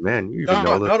hockey, man. You even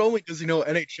know that. Not only does he know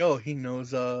NHL, he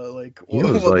knows what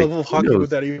level of hockey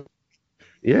would that even.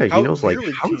 Yeah, he knows like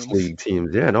house league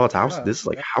teams. Yeah, no, it's house. This is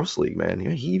like house league, man.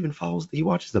 Yeah, he even he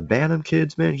watches the Bantam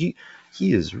kids, man. He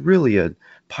is really a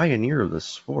pioneer of the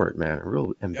sport, man. A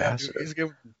real ambassador. He's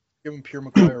giving Pierre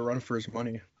McGuire a run for his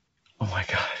money. Oh my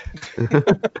God.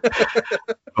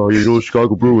 Oh, you know,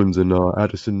 Chicago Bruins and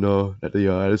Addison at the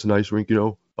Addison Ice Rink,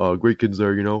 you know, great kids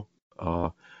there, you know.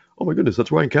 Oh my goodness,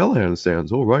 that's Ryan Callahan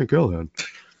stands. Oh, Ryan Callahan.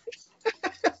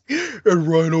 And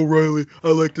Ryan O'Reilly, I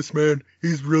like this man.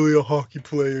 He's really a hockey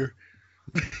player.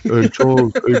 Hey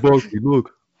Charles, hey Bucky,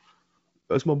 look.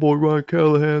 That's my boy Ryan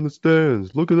Callahan in the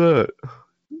stands. Look at that.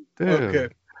 Damn. Okay,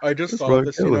 I just saw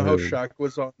this. Callahan. You know how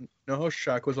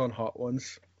Shaq was on Hot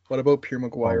Ones? What about Pierre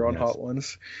McGuire on Hot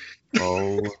Ones?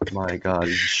 Oh my God,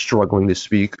 he's struggling to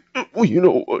speak. Well, you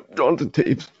know, Jonathan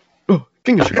Taves,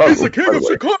 King of Chicago. He's the King of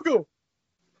Chicago.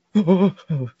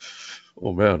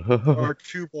 Oh man. Our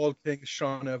 2 bald kings,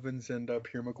 Sean Evans and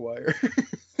Pierre McGuire.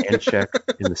 And Shaq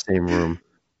in the same room.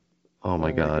 Oh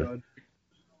my God.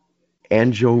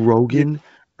 And Joe Rogan,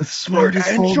 the smartest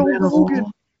man of all.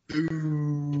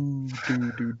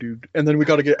 Dude. And then we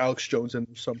got to get Alex Jones in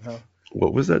somehow.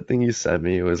 What was that thing you sent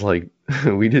me? It was like,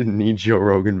 we didn't need Joe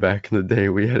Rogan back in the day.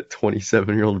 We had a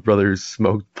 27-year-old brother who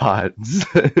smoked pot and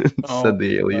said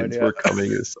the aliens were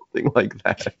coming or something like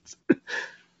that.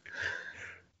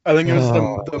 I think it was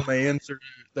the Mayans, or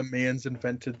the Mayans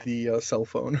invented the cell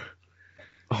phone.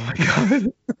 Oh my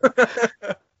God.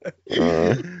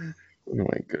 Oh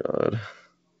my God.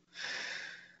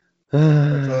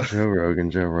 Joe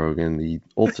Rogan, the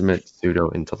ultimate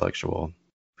pseudo-intellectual,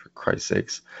 for Christ's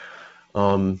sakes.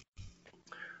 Bring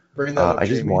that up, I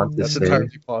just Jamie. want to That's say,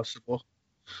 entirely possible.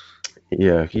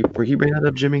 Yeah, can you bring that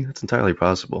up, Jimmy? That's entirely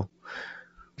possible.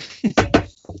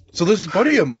 So this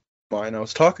buddy of mine, I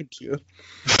was talking to you.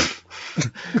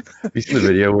 You see the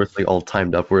video where it's like all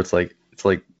timed up, where it's like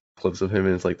clips of him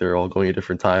and it's like they're all going at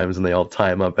different times and they all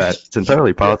time up at. It's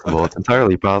entirely possible. It's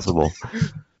entirely possible.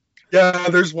 Yeah,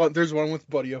 there's one with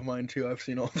a buddy of mine too. I've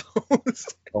seen all those.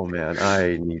 Oh man,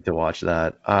 I need to watch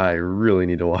that. I really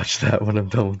need to watch that when I'm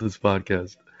done with this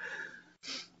podcast.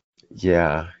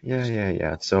 Yeah.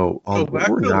 So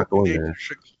we're not going to.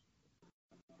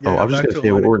 I was just going to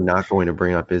say what we're not going to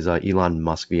bring up is Elon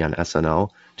Musk being on SNL.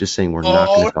 Just saying we're not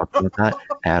going to talk about that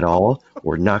at all.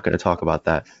 We're not going to talk about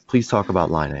that. Please talk about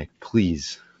Laine.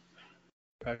 Please.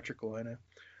 Patrick Laine.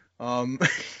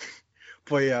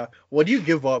 But yeah, what do you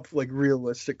give up, like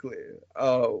realistically?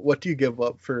 What do you give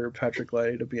up for Patrick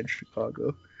Laine to be in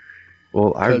Chicago?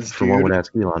 Well, I for one would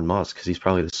ask Elon Musk because he's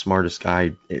probably the smartest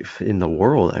guy in the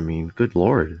world. I mean, good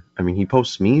lord. I mean, he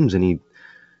posts memes and he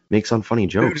makes unfunny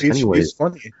jokes. Dude, anyways, he's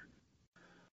funny.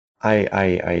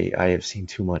 I have seen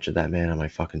too much of that man on my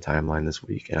fucking timeline this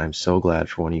week, and I'm so glad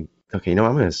for when he. Okay, you know what?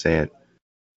 I'm gonna say it.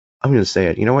 I'm gonna say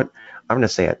it. You know what? I'm gonna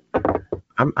say it.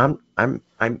 I'm.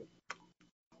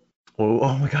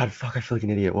 Oh my god! Fuck! I feel like an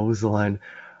idiot. What was the line?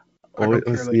 I don't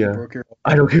care that you broke your.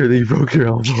 I don't care that you broke your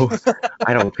elbow.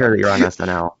 I don't care that you're on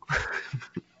SNL.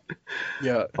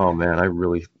 Yeah. Oh man, I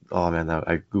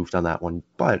goofed on that one.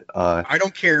 But I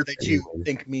don't care that you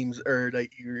think memes or that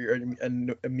you're a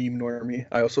meme normie.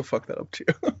 I also fuck that up too.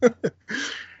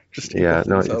 Just yeah,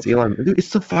 no, it's Elon. Dude, it's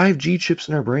the 5G chips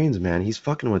in our brains, man. He's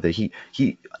fucking with it.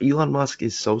 Elon Musk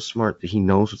is so smart that he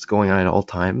knows what's going on at all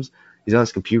times. He's on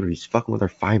his computer. He's fucking with our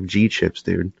 5G chips,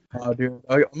 dude. Dude,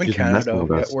 I'm in Canada.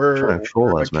 Yeah, we're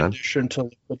conditioned to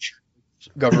the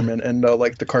government and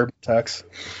like the carbon tax.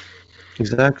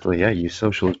 Exactly. Yeah, you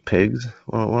socialist pigs.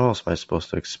 What else am I supposed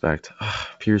to expect?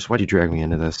 Pierce, why'd you drag me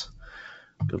into this?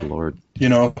 Good lord. You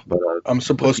know, but, I'm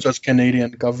supposed to as Canadian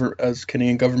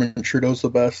government. Trudeau's the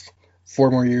best.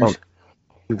 4 more years. Oh,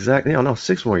 exactly. No,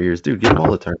 6 more years, dude. Give him all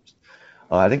the terms.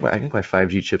 I think my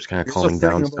 5G chip's kind of calming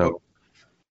down. So.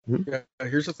 Yeah,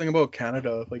 here's the thing about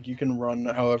Canada. Like, you can run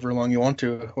however long you want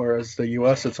to, whereas the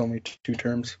U.S. it's only 2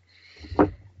 terms.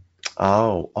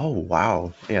 Oh,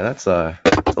 wow. Yeah, that's a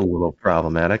little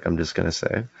problematic. I'm just gonna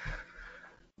say.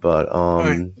 But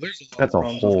that's a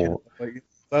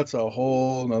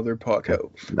whole nother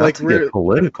podcast. Not to get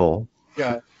political.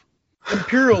 Yeah,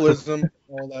 imperialism,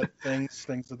 all that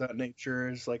things of that nature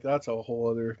is like that's a whole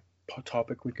other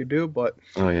topic we could do. But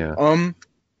yeah,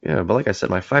 but like I said,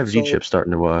 my 5G chip's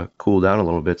starting to cool down a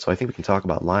little bit, so I think we can talk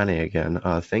about Line A again.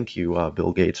 Thank you,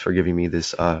 Bill Gates, for giving me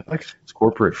this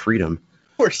corporate freedom.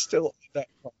 We're still at that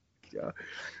point. Yeah.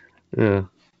 Yeah.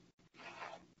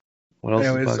 What else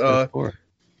is podcast for?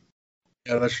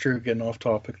 Yeah, that's true. Getting off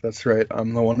topic. That's right.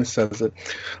 I'm the one who says it.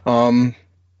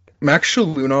 Max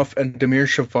Shalunov and Damir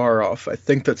Shafarov. I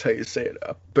think that's how you say it.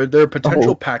 But they're a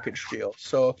potential package deal.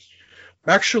 So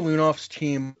Max Shalunov's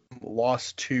team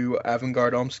lost to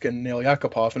Avangard Omsk and Nail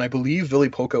Yakupov, and I believe Vili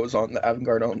Polka was on the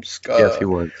Avangard Omsk yes, he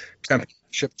was.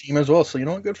 Championship team as well. So you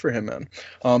know what, good for him, man.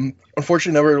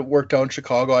 Unfortunately, never worked out in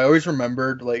Chicago. I always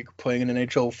remembered like playing in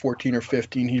NHL 14 or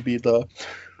 15, he'd be the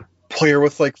player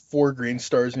with like 4 green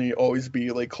stars, and he'd always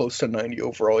be like close to 90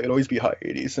 overall. He'd always be high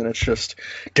 80s, and it's just,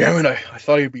 damn it, I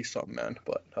thought he'd be something, man.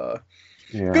 But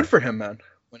good for him, man.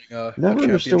 Winning never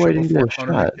understood why he didn't get a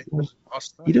shot.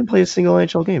 He didn't play a single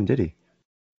NHL game, did he?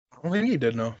 I don't think he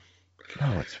did, no.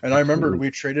 And I remember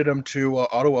we traded him to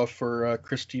Ottawa for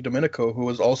Chris DiDomenico, who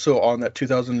was also on that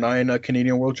 2009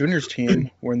 Canadian World Juniors team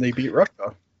when they beat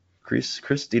Russia. Chris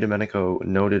DiDomenico,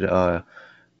 noted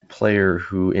player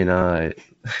who in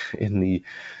the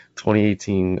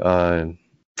 2018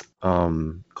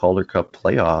 Calder Cup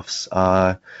playoffs,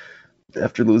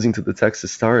 after losing to the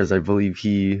Texas Stars, I believe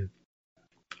he.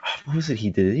 What was it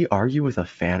he did? Did he argue with a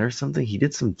fan or something? He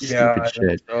did some stupid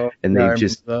shit, and they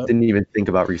just didn't even think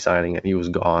about re-signing it. He was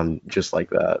gone just like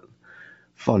that.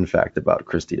 Fun fact about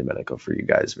Chris DiDomenico for you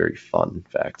guys. Very fun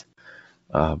fact.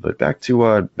 But back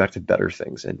to better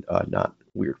things and not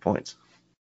weird points.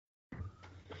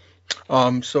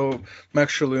 So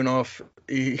Max Shalunov,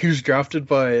 he was drafted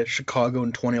by Chicago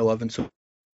in 2011. So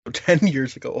 10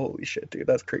 years ago. Holy shit, dude,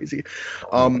 that's crazy.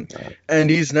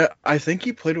 And I think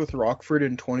he played with Rockford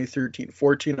in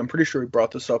 2013-14. I'm pretty sure we brought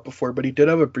this up before, but he did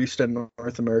have a brief stint in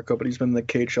North America, but he's been in the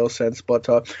KHL since. But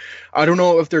I don't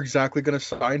know if they're exactly going to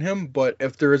sign him, but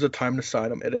if there is a time to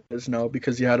sign him, it is now,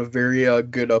 because he had a very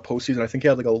good postseason. I think he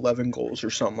had like 11 goals or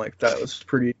something like that. It was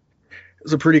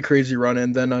a pretty crazy run.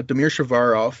 And then Damir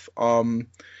Shafarov,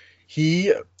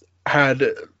 he had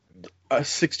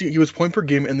 60. He was point per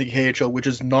game in the KHL, which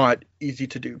is not easy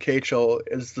to do. KHL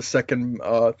is the second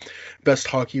best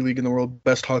hockey league in the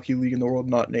world,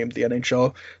 not named the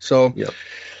NHL. So,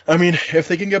 I mean, if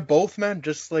they can get both, man,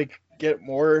 just like get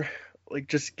more, like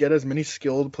just get as many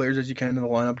skilled players as you can in the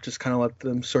lineup. Just kind of let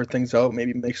them sort things out,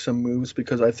 maybe make some moves,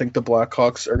 because I think the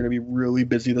Blackhawks are going to be really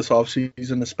busy this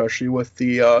offseason, especially with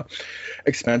the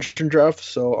expansion draft.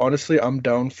 So honestly, I'm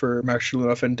down for Max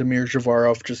Shalunov and Damir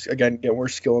Shafarov. Just again, get more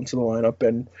skill into the lineup,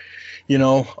 and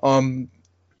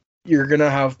you're going to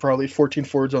have probably 14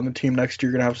 forwards on the team next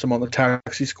year. You're going to have some on the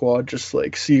taxi squad. Just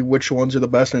like see which ones are the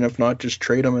best, and if not, just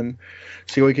trade them and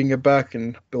see what you can get back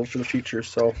and build for the future.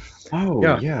 So,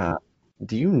 yeah.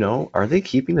 Do you know, are they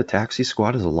keeping the taxi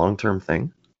squad as a long-term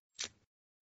thing?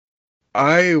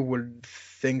 I would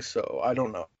think so. I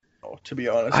don't know, to be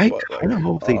honest. I kind of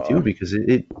hope they do, because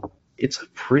it's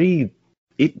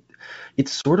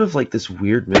sort of like this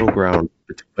weird middle ground,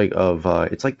 like of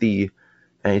it's like the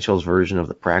NHL's version of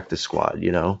the practice squad,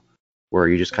 you know? where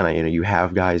you just kind of, you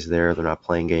have guys there. They're not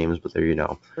playing games, but they're,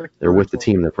 they're with the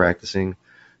team. They're practicing.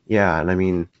 Yeah, and I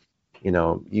mean,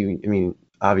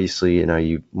 obviously,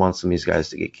 you want some of these guys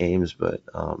to get games, but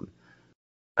I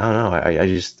don't know.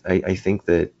 I think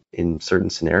that in certain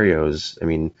scenarios,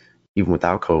 even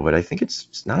without COVID, I think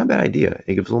it's not a bad idea.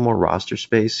 It gives a little more roster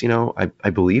space. I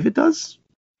believe it does.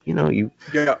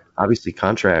 Obviously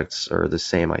contracts are the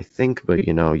same, I think, but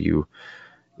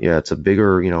it's a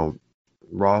bigger,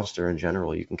 roster in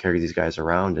general. You can carry these guys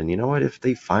around, and if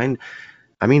they find,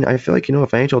 I feel like,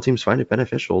 if NHL teams find it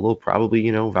beneficial, they'll probably,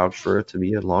 vouch for it to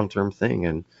be a long-term thing,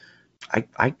 and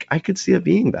I could see it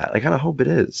being that. I kind of hope it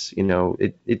is.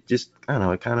 It just, I don't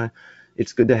know,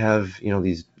 it's good to have,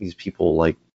 these people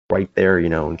like right there,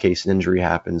 in case an injury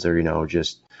happens, or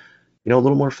just a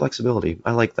little more flexibility.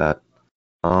 I like that.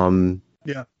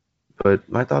 Yeah. But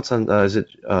my thoughts on is it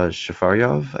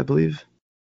Shafarov, I believe?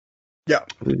 Yeah,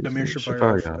 Damir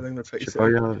Shafarov. I think that's what you said.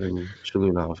 Shafarov and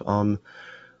Shalunov.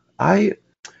 I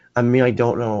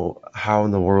don't know how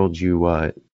in the world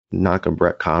you knock a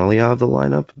Brett Connolly out of the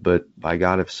lineup, but by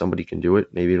God, if somebody can do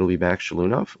it, maybe it'll be Max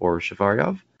Shalunov or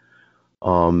Shafarov.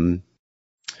 You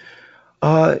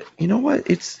know what?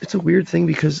 It's a weird thing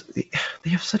because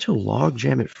they have such a log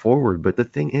jam at forward, but the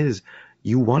thing is,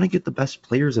 you want to get the best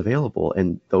players available,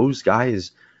 and those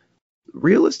guys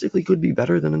realistically could be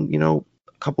better than a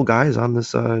couple guys on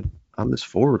this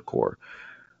forward core.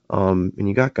 And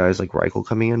you got guys like Reichel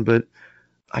coming in, but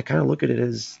I kind of look at it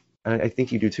as, and I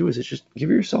think you do too, is it's just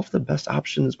give yourself the best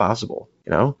options possible.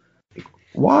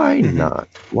 Why not?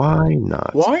 Why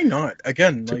not? Why not?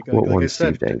 Again, like I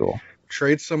said, Dangle.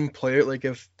 Trade some player, like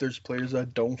if there's players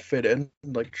that don't fit in,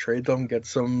 like trade them, get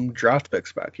some draft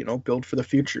picks back, build for the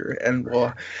future. And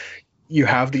well, you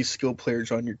have these skilled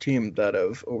players on your team that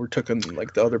have overtaken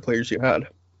like the other players you had.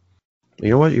 You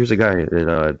know what? Here's a guy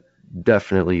that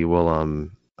definitely will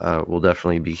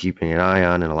definitely be keeping an eye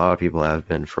on, and a lot of people have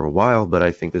been for a while, but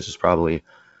I think this is probably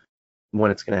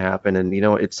when it's going to happen. And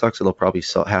it sucks that they'll probably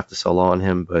have to sell on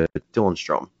him, but Dylan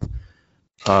Strome.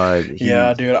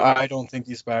 Yeah, dude, I don't think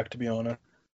he's back, to be honest.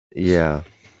 Yeah,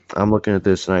 I'm looking at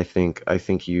this, and I think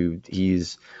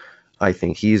he's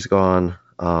gone.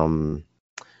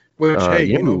 Which, hey,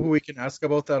 you know who we can ask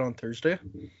about that on Thursday?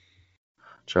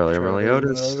 Charlie Rouleau.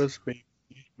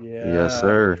 Yeah. Yes,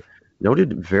 sir.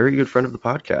 Noted, very good friend of the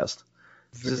podcast.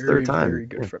 This is his third time. Very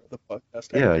good friend of the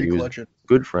podcast. Yeah, he was legend.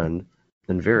 Good friend,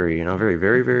 and very,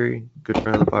 very, very good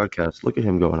friend of the podcast. Look at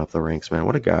him going up the ranks, man.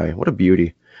 What a guy. What a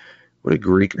beauty. What a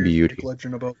Greek beauty.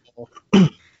 Legend above all.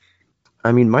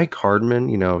 Mike Hardman,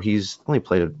 he's only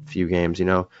played a few games,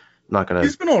 not gonna.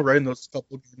 He's been all right in those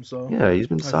couple of games, though. Yeah, he's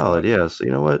been solid. Yeah, so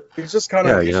you know what? He's just kind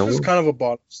of just kind of a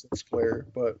bottom six player,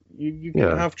 but you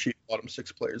can have cheap bottom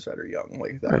six players that are young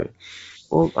like that. Right.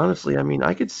 Well, honestly,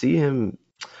 I could see him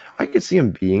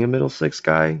being a middle six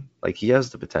guy. Like, he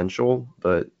has the potential,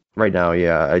 but right now,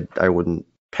 yeah, I wouldn't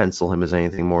pencil him as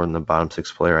anything more than the bottom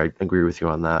six player. I agree with you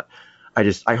on that.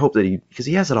 I hope that because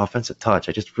he has that offensive touch.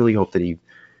 I just really hope that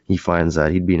he finds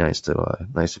that. He'd be nice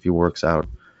if he works out.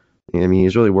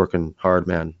 He's really working hard,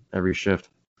 man, every shift.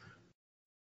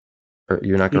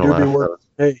 You're not going to laugh.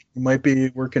 Hey, he might be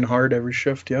working hard every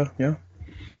shift, yeah.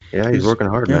 Yeah, he's working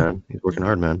hard, man. He's working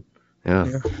hard, man.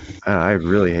 Yeah. I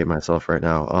really hate myself right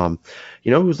now.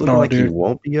 Who's looking like he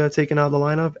won't be taken out of the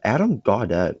lineup? Adam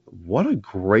Gaudette. What a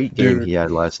great game he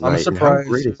had last night. I'm surprised.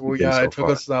 It took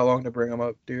us that long to bring him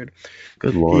up, dude.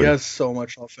 Good Lord. He has so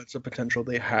much offensive potential.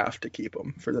 They have to keep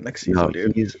him for the next season,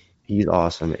 dude. He's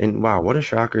awesome. And wow, what a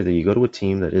shocker that you go to a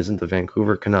team that isn't the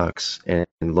Vancouver Canucks and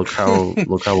look how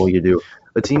well you do.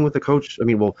 A team with a coach. I'm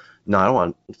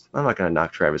not going to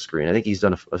knock Travis Green. I think he's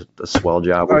done a swell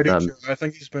job with them. I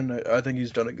think he's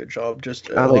done a good job.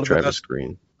 I like Travis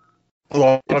Green. A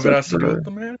lot of it has to do with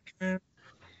the management.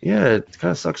 Yeah, it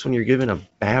kind of sucks when you're given a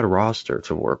bad roster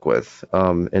to work with.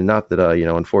 And not that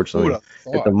unfortunately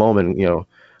at the moment,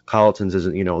 Colleton's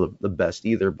isn't the best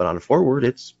either. But on forward,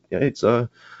 it's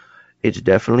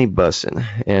definitely bussin'.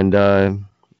 And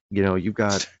you've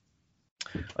got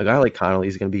a guy like Connolly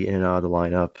is going to be in and out of the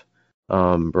lineup.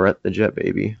 Brett the Jet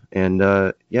baby. And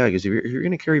because if you're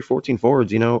going to carry 14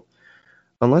 forwards,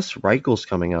 unless Reichel's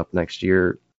coming up next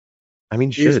year,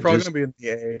 he's probably going to be in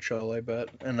the AHL, I bet.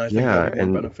 And I think that'll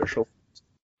be beneficial.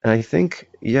 And I think,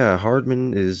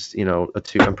 Hardman is,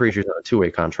 I'm pretty sure he's on a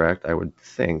two-way contract, I would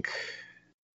think.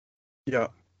 Yeah.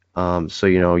 So,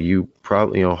 you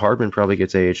probably, Hardman probably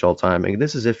gets AHL time. And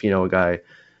this is if, a guy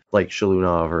like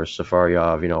Shalunov or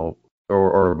Safarov,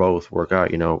 or both work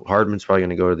out. Hardman's probably going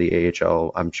to go to the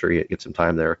AHL. I'm sure he gets some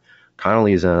time there.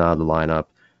 Connolly's in and out of the lineup.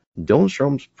 Dylan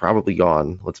Strome's probably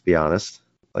gone, let's be honest.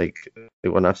 Like,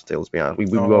 well, not to let's be honest. We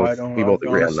No, both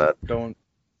agree on that. Don't.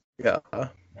 Yeah.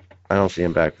 I don't see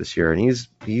him back this year, and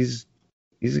he's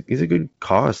a good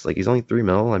cost. Like, he's only $3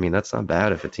 million. I mean, that's not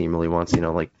bad if a team really wants,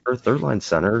 like, for a third line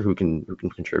center who can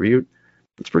contribute.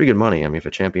 It's pretty good money. I mean, if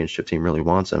a championship team really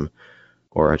wants him,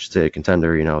 or I should say a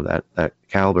contender, that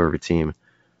caliber of a team.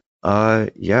 Yeah,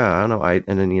 I don't know.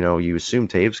 And then you assume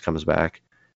Taves comes back,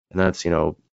 and that's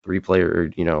 3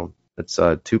 players. It's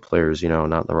 2 players. Not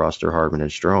in the roster, Hardman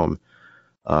and Strome.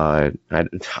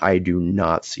 I do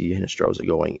not see Hinostroza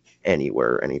going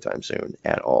anywhere anytime soon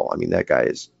at all. I mean, that guy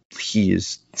is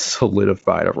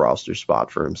solidified a roster spot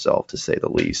for himself, to say the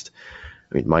least.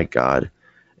 I mean, my God.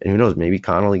 And who knows? Maybe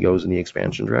Connolly goes in the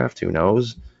expansion draft. Who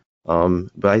knows? But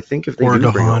I think if they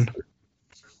do bring up,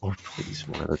 or please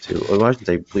one of the two. Well, I should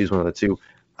say please one of the two.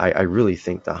 I really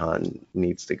think DeHaan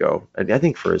needs to go. I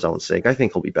think for his own sake. I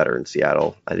think he'll be better in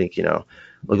Seattle. I think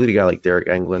look at a guy like Derek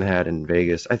Englund had in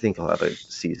Vegas. I think he'll have a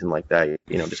season like that.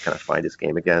 Just kind of find his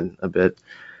game again a bit.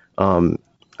 I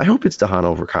hope it's DeHaan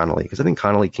over Connolly, because I think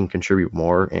Connolly can contribute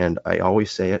more. And I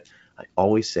always say it.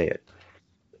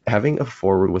 Having a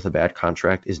forward with a bad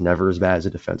contract is never as bad as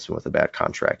a defenseman with a bad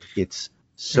contract. It's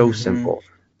so simple.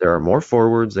 There are more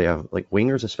forwards. They have, like,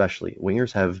 wingers especially.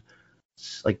 Wingers have,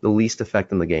 like, the least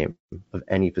effect in the game of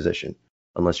any position,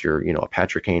 unless you're, a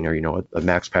Patrick Kane or, a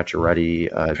Max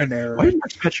Pacioretty. Why did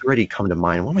Max Pacioretty come to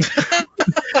mind? What am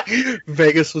I?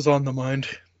 Vegas was on the mind.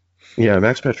 Yeah,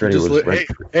 Max Pacioretty was.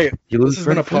 Hey, this has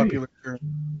been a popular term.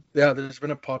 Yeah, there's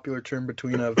been a popular term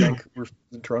between Vancouver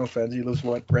and Toronto fans. He lives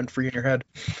rent-free in your head.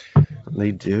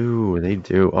 They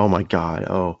do. Oh my God.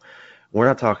 Oh, we're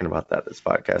not talking about that this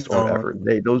podcast or whatever.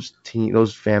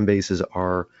 Those fan bases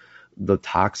are, the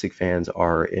toxic fans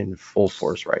are in full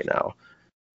force right now.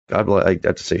 God bless. I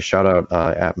have to say, shout out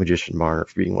at Magician Marner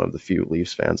for being one of the few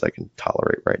Leafs fans I can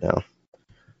tolerate right now.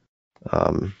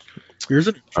 Here's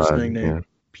an interesting name,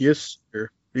 Pius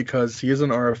Suter, because he is an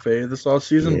RFA this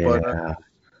offseason, but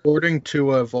according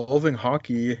to Evolving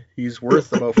Hockey, he's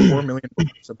worth about $4 million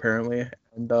apparently.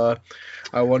 And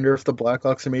I wonder if the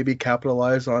Blackhawks maybe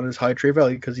capitalize on his high trade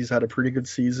value, because he's had a pretty good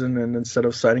season, and instead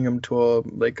of signing him to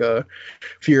a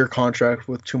few-year contract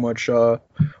with too much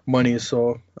money.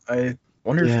 So I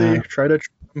wonder if they try to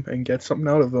trade him and get something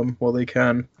out of him while they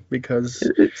can, because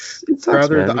I'd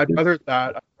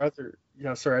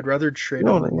rather trade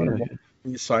him than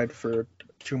be signed for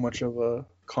too much of a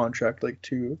contract, like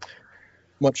too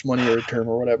much money or term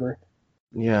or whatever.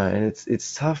 Yeah, and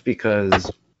it's tough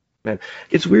because, man,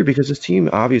 it's weird because this team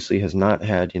obviously has not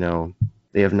had,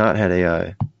 they have not had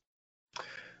a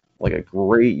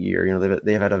great year.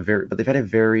 They've had a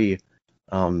very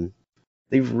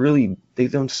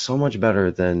they've done so much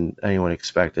better than anyone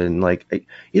expected. And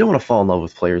you don't want to fall in love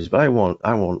with players, but I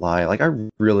won't lie. Like, I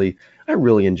really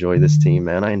enjoy this team,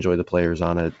 man. I enjoy the players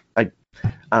on it. I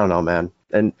don't know, man.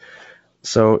 And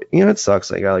so, it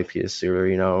sucks. Like, a guy like Pius Suter,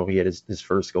 he had his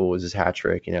first goal was his hat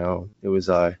trick. It was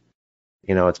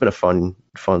it's been a fun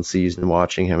season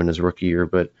watching him in his rookie year.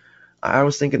 But I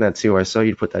was thinking that too. I saw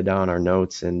you put that down in our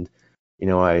notes, and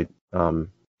I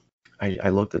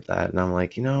looked at that and I'm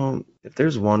like, if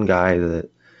there's one guy that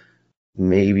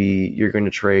maybe you're going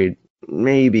to trade,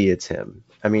 maybe it's him.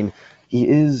 I mean, he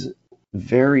is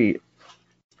very,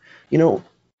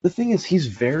 the thing is, he's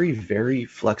very, very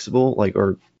flexible,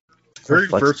 very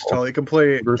versatile. He can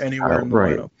play anywhere in the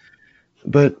lineup.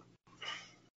 But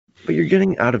you're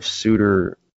getting out of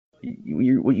Suter,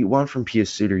 what you want from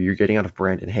Pius Suter, you're getting out of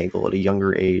Brandon Hagel at a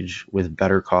younger age with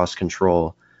better cost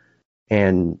control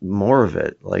and more of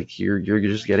it. Like, you're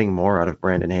just getting more out of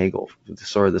Brandon Hagel. It's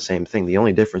sort of the same thing. The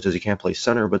only difference is he can't play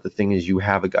center, but the thing is, you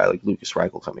have a guy like Lucas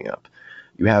Reichel coming up.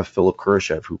 You have Philip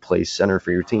Kurashev, who plays center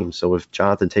for your team. So if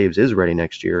Jonathan Taves is ready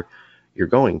next year, you're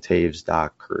going Taves,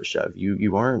 Doc, Kurashev.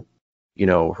 You aren't,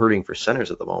 hurting for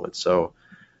centers at the moment. So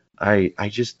I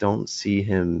just don't see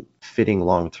him fitting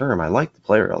long term. I like the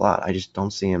player a lot. I just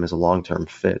don't see him as a long term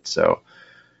fit. So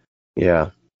yeah,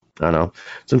 I don't know.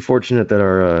 It's unfortunate that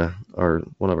our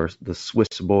one of the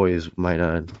Swiss boys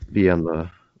might be on the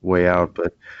way out.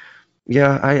 But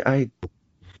yeah, I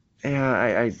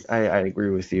agree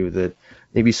with you that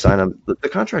maybe sign him. The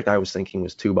contract I was thinking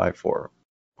was 2x4,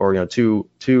 or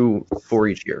two for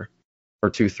each year,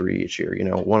 or 2-3 each year.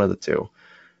 One of the two.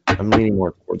 I'm leaning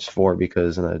more towards 4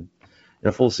 because in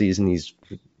a full season he's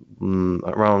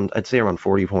I'd say around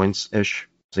 40 points ish.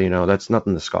 So that's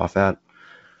nothing to scoff at.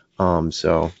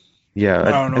 So yeah,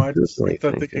 I don't know. I just think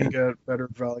that they can get better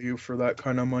value for that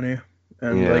kind of money,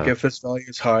 and if his value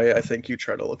is high, I think you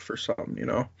try to look for some.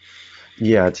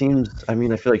 Yeah, teams. I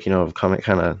mean, I feel like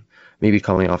kind of maybe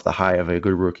coming off the high of a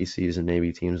good rookie season,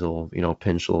 maybe teams will,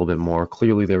 pinch a little bit more.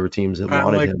 Clearly, there were teams that I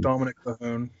wanted like him. Dominic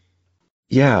Cahoon.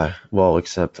 Yeah, well,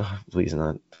 except please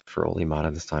not for Ole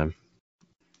Mata this time.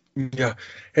 Yeah.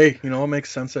 Hey, what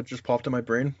makes sense that just popped in my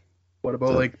brain? What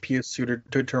about like P.S. Suter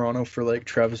to Toronto for like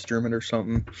Travis Dermott or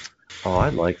something? Oh,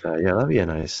 I'd like that. Yeah, that'd be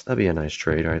a nice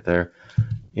trade right there.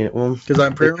 Well, because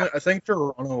I think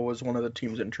Toronto was one of the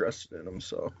teams interested in him.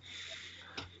 So,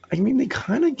 I mean, they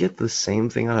kind of get the same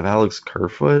thing out of Alex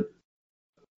Kerfoot.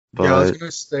 But yeah, I was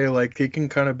gonna say like he can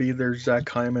kind of be their Zach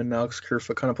Hyman, Alex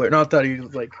Kerfoot kind of player. Not that he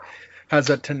like has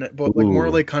that tendency, but like more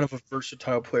like kind of a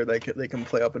versatile player that they can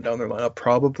play up and down their lineup,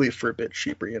 probably for a bit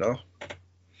cheaper,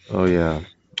 Oh yeah.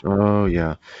 I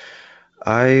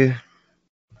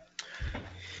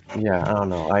don't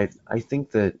know. I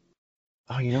think that.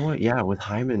 Oh, you know what? Yeah, with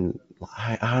Hyman,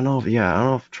 I don't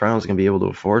know if Toronto's gonna be able to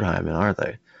afford Hyman, are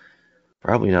they?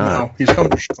 Probably not. No, he's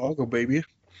coming to Chicago, baby.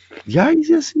 Yeah,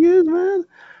 yes, he is, man.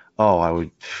 Oh,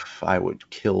 I would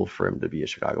kill for him to be a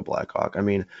Chicago Blackhawk. I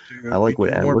mean, Dude, I like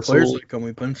what more players Entwistle. like him.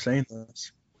 We've been saying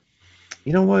this.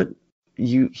 You know what?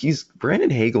 Brandon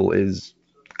Hagel is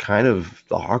kind of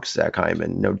the Hawks Zach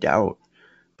Hyman, no doubt.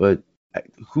 But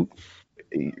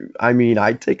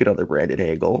I'd take another Brandon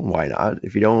Hagel. Why not?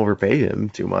 If you don't overpay him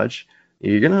too much,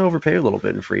 you're gonna overpay a little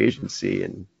bit in free agency,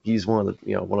 and he's one of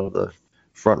the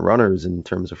front runners in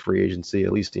terms of free agency.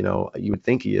 At least you would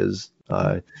think he is.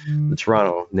 The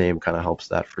Toronto name kind of helps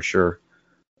that for sure.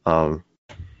 But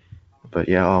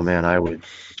yeah, oh man,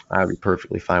 I'd be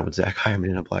perfectly fine with Zach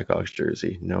Hyman in a Blackhawks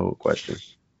jersey, no question.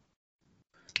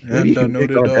 And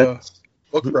noted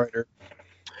book writer.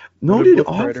 Noted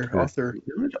author.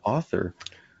 Noted author,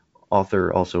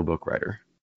 also book writer.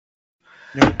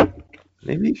 Yeah.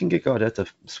 Maybe you can get Gaudette to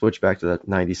switch back to that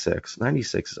 96.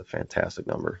 96 is a fantastic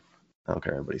number. I don't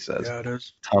care what anybody says. Yeah, it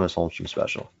is. Thomas Holmstrom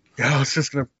special. Yeah, I was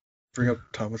just gonna bring up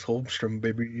Thomas Holmstrom,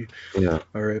 baby. Yeah.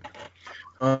 All right.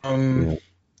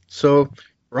 So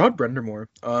Rod Brind'Amour,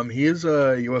 he is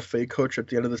a UFA coach at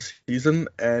the end of the season,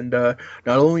 and not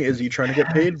only is he trying to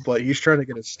get paid, but he's trying to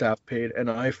get his staff paid, and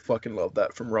I fucking love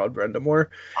that from Rod Brind'Amour.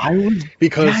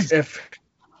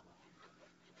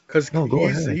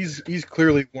 He's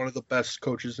clearly one of the best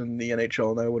coaches in the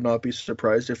NHL, and I would not be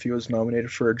surprised if he was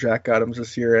nominated for Jack Adams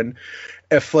this year. And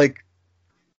if like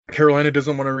Carolina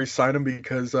doesn't want to re-sign him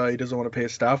because he doesn't want to pay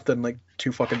his staff, then like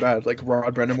too fucking bad. Like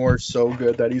Rod Brind'Amour is so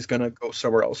good that he's gonna go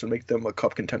somewhere else and make them a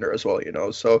cup contender as well.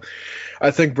 So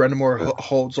I think Brind'Amour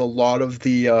holds a lot of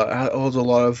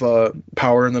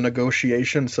power in the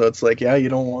negotiation. So it's like, yeah, you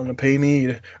don't want to pay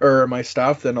me or my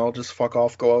staff, then I'll just fuck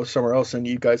off, go out somewhere else, and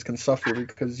you guys can suffer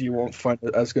because you won't find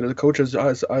as good a coach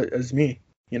as me.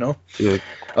 Dude,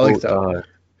 I like that.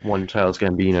 One Childs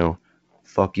Gambino,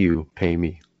 fuck you, pay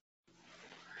me.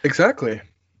 Exactly.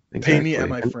 Pay me and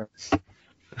my friends.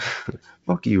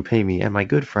 Fuck you, pay me and my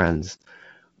good friends.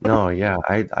 No, yeah,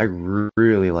 I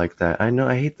really like that.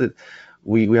 I hate that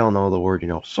we all know the word,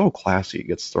 so classy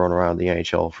gets thrown around the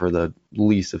NHL for the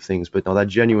least of things, but no, that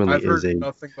genuinely I've heard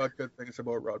nothing but good things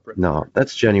about Rod Brind'Amour. No,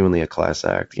 that's genuinely a class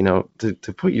act. To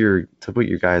put your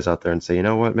guys out there and say, you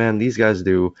know what, man, these guys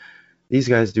do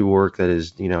work that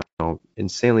is,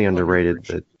 insanely underrated,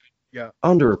 that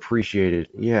underappreciated.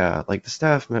 Yeah, like the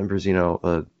staff members,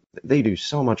 they do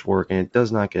so much work and it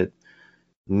does not get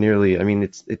nearly,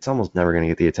 it's almost never going to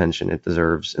get the attention it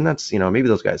deserves. And that's, maybe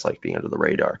those guys like being under the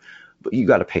radar, but you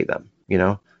got to pay them,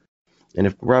 And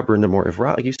if Rod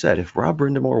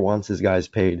Brind'Amour wants his guys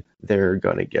paid, they're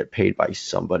going to get paid by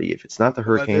somebody. If it's not the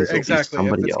Hurricanes, it'll be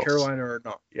somebody else. Carolina or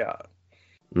not, yeah.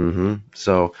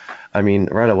 So,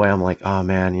 right away I'm like, oh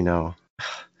man,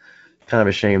 kind of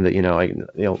a shame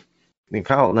that,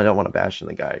 Kyle, and I don't want to bash on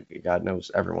the guy. God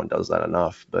knows everyone does that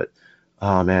enough. But,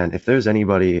 oh man, if there's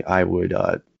anybody I would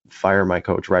fire my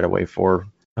coach right away for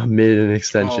amid an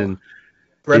extension,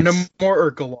 Brind'Amour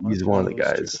or Gallant. He's one of the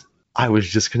guys. Two. I was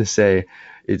just gonna say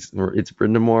it's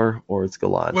Brind'Amour or it's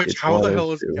Gallant. Which how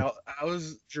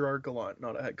is Gerard Gallant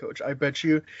not a head coach? I bet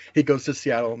you he goes to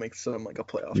Seattle and makes them like a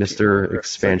playoff. Mr.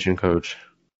 Expansion coach.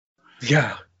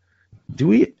 Yeah. Do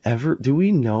we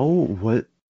know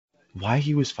why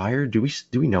he was fired? Do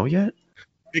we know yet?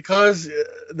 Because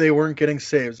they weren't getting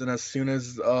saves, and as soon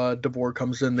as DeBoer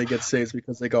comes in, they get saves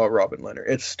because they got Robin Lehner.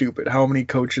 It's stupid. How many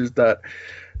coaches that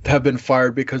have been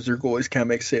fired because their goalies can't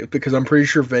make saves? Because I'm pretty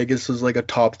sure Vegas was like a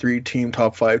top 3 team,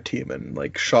 top 5 team, and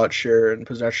like shot share and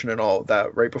possession and all of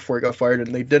that right before he got fired,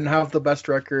 and they didn't have the best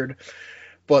record.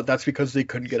 But that's because they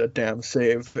couldn't get a damn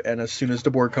save. And as soon as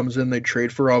DeBoer comes in, they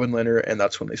trade for Robin Lehner, and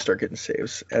that's when they start getting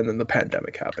saves. And then the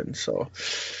pandemic happened. So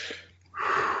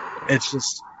it's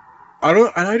just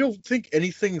I don't think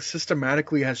anything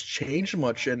systematically has changed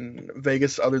much in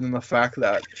Vegas other than the fact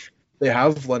that they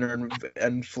have Leonard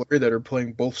and Fleury that are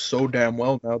playing both so damn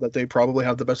well now that they probably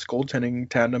have the best goaltending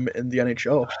tandem in the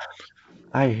NHL.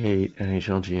 I hate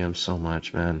NHL GMs so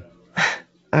much, man.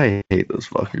 I hate those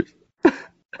fuckers.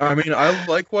 I mean, I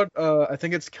like what I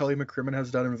think it's Kelly McCrimmon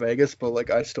has done in Vegas, but like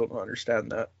I still don't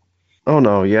understand that. Oh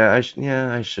no, yeah, I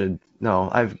should. No,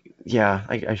 I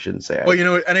shouldn't say. Well,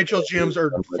 NHL GMs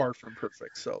are far from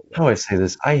perfect. So how do I say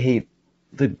this? I hate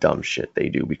the dumb shit they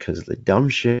do because the dumb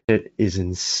shit is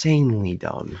insanely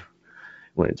dumb.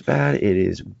 When it's bad, it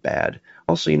is bad.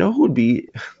 Also, you know who would be?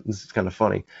 This is kind of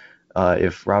funny.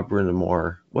 If Rob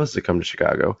Brind'Amour was to come to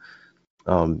Chicago,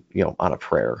 on a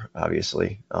prayer,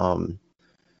 obviously. You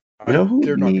know who?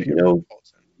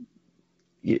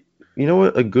 You know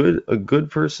what? A good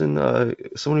person,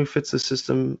 someone who fits the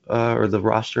system or the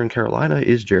roster in Carolina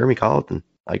is Jeremy Colleton.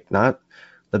 Like, not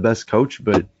the best coach,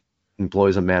 but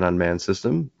employs a man-on-man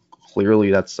system.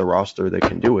 Clearly, that's the roster that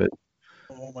can do it.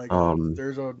 Oh my god!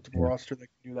 There's a roster that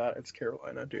can do that. It's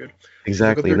Carolina, dude.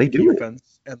 Exactly, and they do it.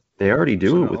 They already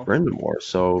do it with Brind'Amour.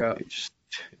 So yeah.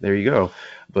 There you go.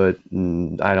 But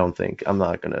I am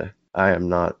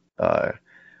not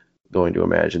going to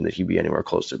imagine that he'd be anywhere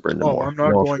close to Brind'Amour. Oh, I'm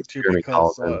not going to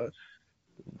because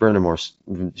Brind'Amour's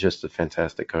just a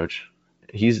fantastic coach.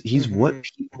 He's what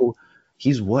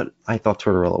I thought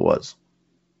Tortorella was.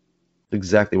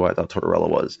 Exactly what I thought Tortorella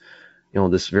was.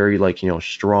 This very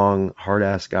strong, hard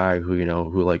ass guy who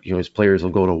his players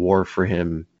will go to war for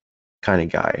him kind of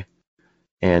guy.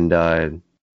 And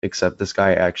except this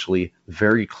guy actually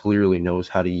very clearly knows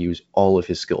how to use all of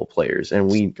his skill players. And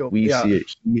we see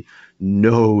it. He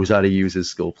knows how to use his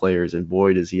skill players, and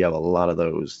boy does he have a lot of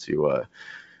those to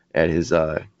at his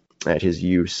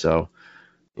use. So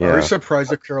yeah. Are you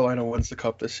surprised if Carolina wins the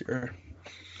cup this year?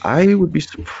 I would be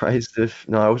surprised if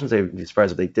I wouldn't say I'd be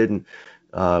surprised if they didn't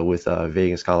with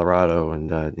Vegas, Colorado,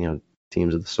 and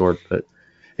teams of the sort. But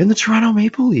in the Toronto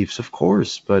Maple Leafs, of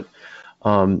course. But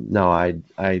no, I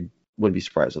wouldn't be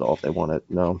surprised at all if they won it.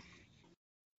 No.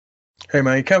 Hey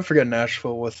man, you can't forget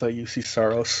Nashville with UC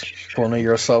Saros pulling a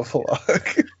yourself a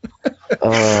lock.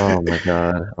 Oh my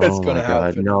god! It's gonna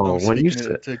happen. No, when you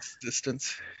said it takes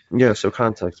distance. Yeah. So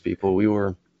context, people. We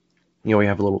were, we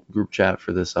have a little group chat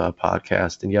for this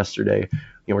podcast, and yesterday,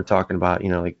 we're talking about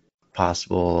like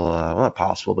possible, well, not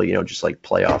possible, but just like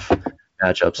playoff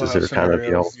matchups as they're kind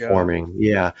of forming.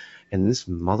 Yeah. And this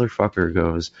motherfucker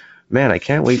goes, man, I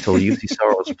can't wait till UC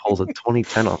Saros pulls a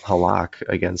 2010 Halak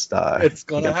against it's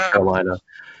gonna happen. Carolina.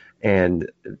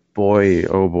 And boy,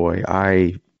 oh boy,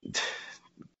 I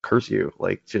curse you.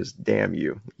 Like, just damn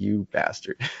you, you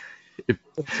bastard.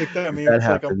 It's like that. I mean, it's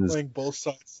like I'm playing both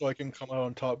sides so I can come out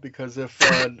on top, because if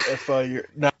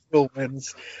Nashville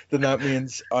wins, then that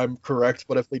means I'm correct.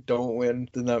 But if they don't win,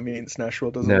 then that means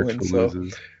Nashville doesn't win. So,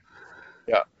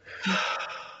 yeah.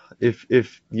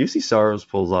 If UC Saros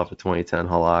pulls off a 2010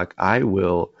 Halak, I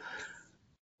will.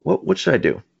 What should I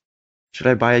do? Should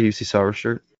I buy a UC Saros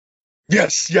shirt?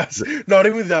 Yes. Not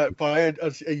even that. Buy a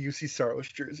UC Saros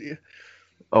jersey.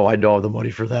 Oh, I don't have the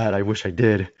money for that. I wish I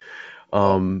did.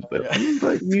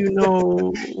 But you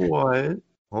know what?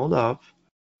 Hold up.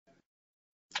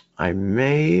 I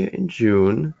may in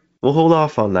June. We'll hold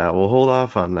off on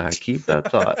that. Keep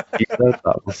that thought.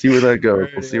 We'll see where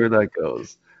that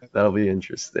goes. That'll be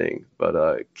interesting.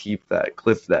 But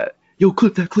clip that. Yo,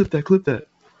 clip that.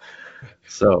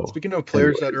 So speaking of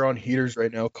players that are on heaters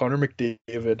right now, Connor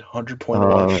McDavid, 100-point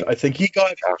rush.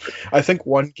 I think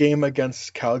one game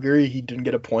against Calgary he didn't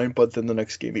get a point, but then the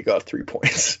next game he got 3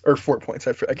 points or 4 points.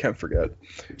 I can't forget.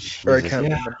 Jesus, or I can't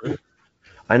remember.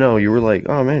 I know you were like,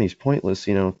 oh man, he's pointless.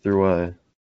 Pointless through.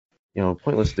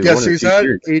 Yeah, so he's at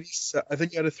 87. I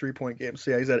think he had a 3-point game.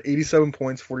 So yeah, he's at 87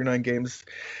 points, 49 games.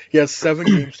 He has 7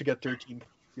 games to get 13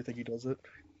 points. You think he does it?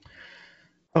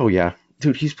 Oh yeah,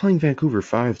 dude, he's playing Vancouver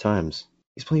 5 times.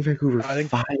 He's playing Vancouver 5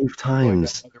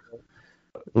 times.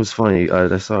 It was funny.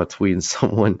 I saw a tweet and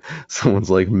someone's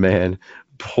like, man,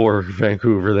 poor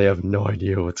Vancouver. They have no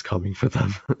idea what's coming for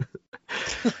them.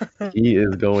 He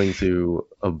is going to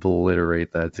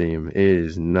obliterate that team. It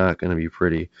is not going to be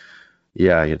pretty.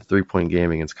 Yeah, he had a 3-point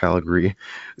game against Calgary.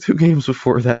 2 games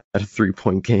before that, a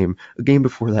 3-point game. A game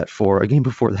before that, 4. A game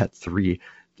before that, 3.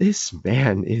 This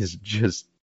man is just...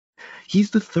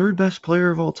 He's the 3rd best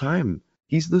player of all time.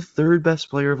 I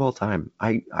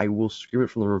will scream it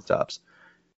from the rooftops.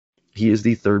 He is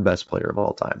the 3rd best player of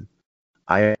all time.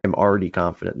 I am already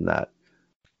confident in that.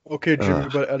 Okay, Jimmy,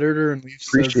 but editor and Leaf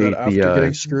says that after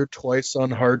getting screwed twice on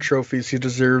hard trophies he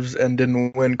deserves and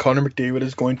didn't win, Connor McDavid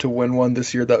is going to win one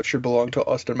this year that should belong to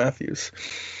Austin Matthews.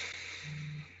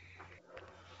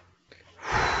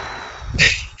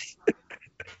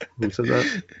 Who said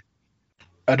that?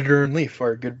 Editor and Leaf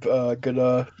are good,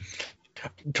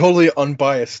 totally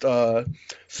unbiased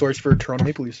source for Toronto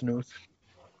Maple Leafs news.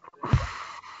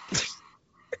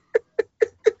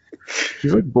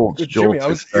 He's like Bolt Jimmy, I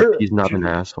was here. He's not an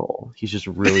asshole. He's just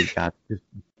really got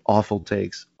awful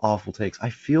takes. I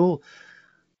feel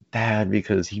bad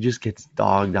because he just gets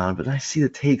dogged on, but I see the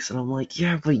takes and I'm like,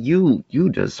 yeah, but you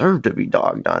deserve to be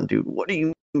dogged on, dude. What are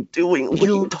you doing? What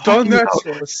You've done that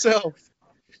to yourself.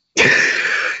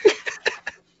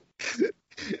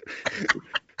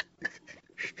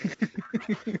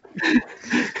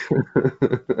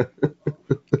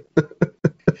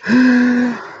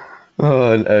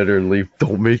 And Editor and Leaf,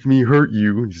 don't make me hurt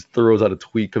you. And just throws out a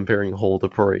tweet comparing Hull to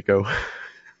Parayko.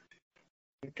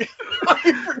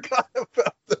 I forgot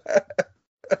about that.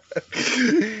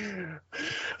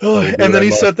 And then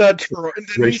he said that Toronto. And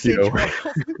then he said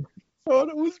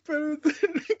Toronto was better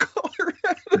than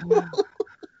Colorado.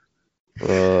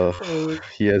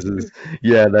 He has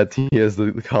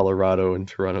the Colorado and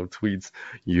Toronto tweets.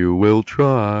 You will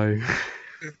try.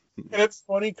 And it's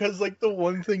funny because, like, the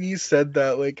one thing he said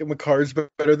that, like, Makar's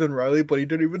better than Riley, but he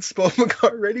didn't even spell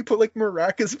Makar right. He put, like,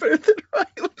 Marak is better than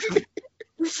Riley.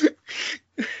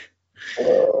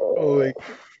 Oh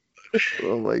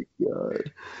my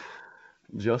god.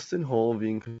 Justin Hull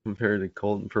being compared to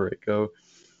Colton Parayko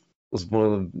was one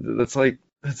of the...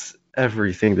 That's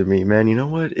everything to me, man. You know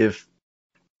what? If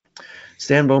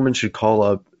Stan Bowman should call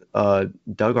up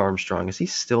Doug Armstrong, is he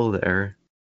still there?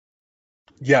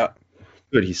 Yeah.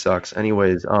 Good, he sucks.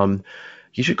 Anyways,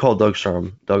 he should call Doug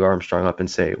Armstrong up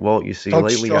and say, well, you see, Doug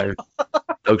lately Strong.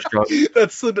 Doug Strong.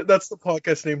 That's the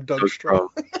podcast name, Doug Strong.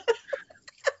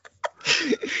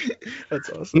 That's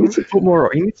awesome. He needs to put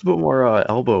more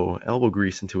elbow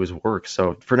grease into his work.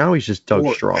 So for now, he's just Doug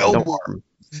Strong.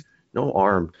 No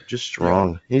arm, just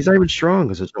strong. Yeah. He's not even strong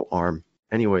because there's no arm.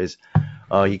 Anyways,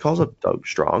 he calls up Doug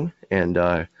Strong and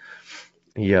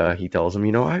he tells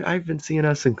him, I've been seeing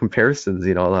us in comparisons,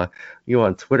 on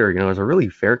Twitter, it's a really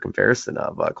fair comparison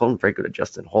of Colton Parayko to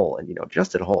Justin Hull, and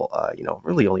Justin Hull,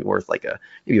 really only worth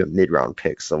maybe a mid-round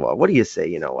pick. So what do you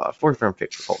say, fourth-round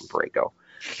pick for Colton Parayko?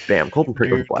 Bam, Colton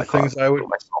Parayko Blackhawks.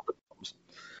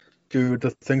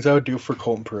 The things I would do for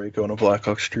Colton Parayko in a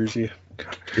Blackhawks jersey.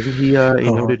 Isn't he a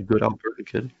noted good Alberta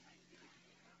kid?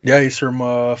 Yeah, he's from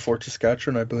Fort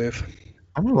Saskatchewan, I believe.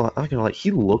 I'm not gonna lie.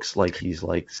 He looks like he's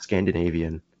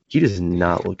Scandinavian. He does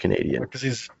not look Canadian.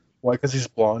 Why? Because he's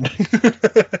blonde. He's like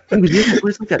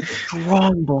that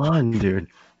strong blonde dude.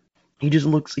 He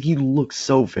looks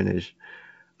so Finnish.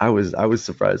 I was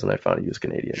surprised when I found he was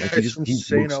Canadian. He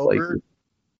St. Albert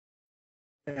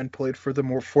and played for the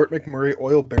Fort McMurray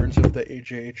Oil Barons of the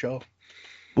AJHL.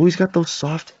 Well, he's got those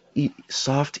soft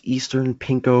Eastern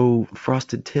pinko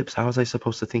frosted tips. How was I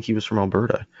supposed to think he was from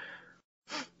Alberta?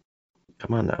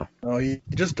 Come on now. No, he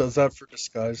just does that for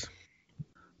disguise.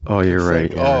 Oh, you're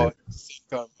right.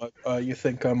 You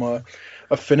think I'm a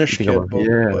Finnish kid,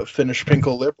 a Finnish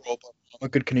pinko liberal, but I'm a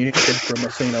good Canadian kid from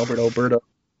St. Albert, Alberta.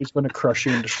 He's going to crush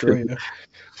you and destroy you.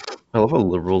 I love how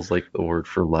liberals like the word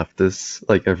for leftists.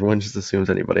 Like, everyone just assumes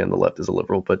anybody on the left is a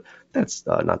liberal, but that's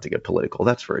not to get political.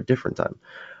 That's for a different time.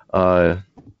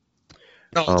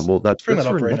 Well, that's for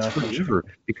never,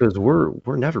 because we're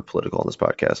never political on this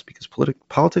podcast, because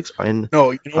politics.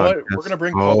 No, you know what? We're gonna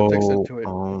bring politics into it.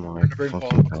 Oh my We're gonna bring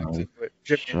politics into it.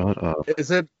 Jimmy, shut up.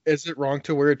 Is it wrong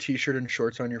to wear a t-shirt and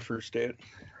shorts on your first date?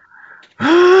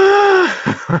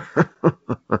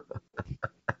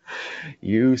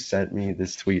 You sent me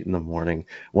this tweet in the morning.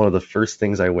 One of the first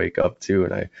things I wake up to,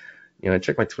 and I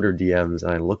check my Twitter DMs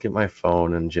and I look at my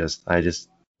phone and I just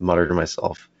mutter to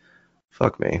myself,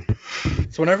 "Fuck me."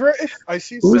 So whenever I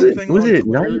see something, was it at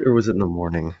night or was it in the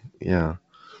morning? Yeah,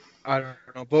 I don't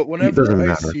know. But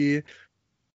whenever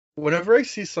I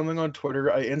see something on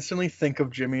Twitter, I instantly think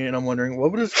of Jimmy, and I'm wondering what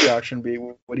would his reaction be?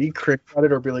 Would he cringe at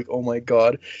it or be like, "Oh my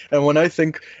god"? And when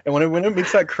it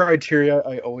meets that criteria,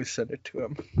 I always send it to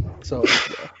him. So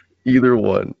yeah. Either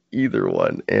one.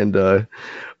 And oh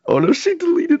no, she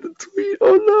deleted the tweet.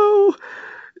 Oh no,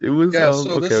 it was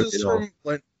So this is from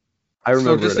like. I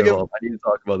remember it. I need to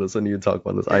talk about this. Yeah,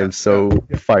 I am so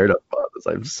fired up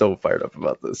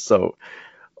about this. So,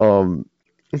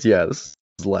 yeah, this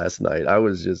is last night. I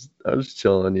was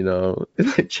chilling, and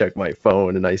I check my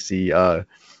phone and I see,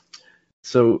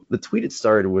 so the tweet it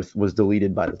started with was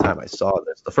deleted by the time I saw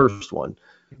this. The first one,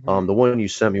 the one you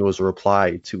sent me was a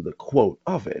reply to the quote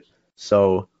of it.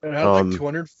 So it had like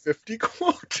 250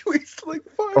 quote tweets, like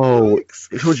 5 likes.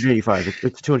 285.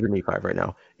 It's 285 right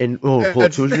now. And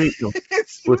 280.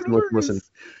 No, listen.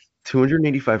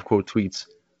 285 quote tweets,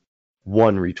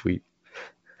 1 retweet.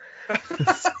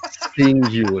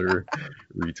 Singular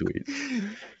retweet.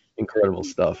 Incredible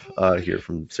stuff here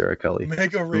from Sarah Kelly.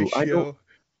 Mega who ratio.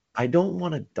 I don't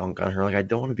want to dunk on her. Like, I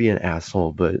don't want to be an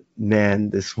asshole, but man,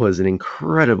 this was an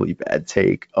incredibly bad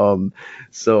take.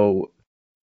 So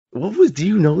do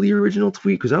you know the original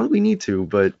tweet? Because I don't think we need to,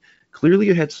 but clearly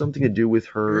it had something to do with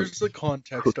her. Here's the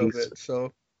context of it.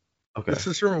 So Okay. this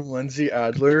is from Lindsay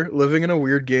Adler. Living in a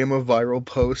weird game of viral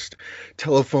post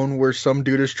telephone where some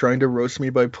dude is trying to roast me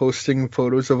by posting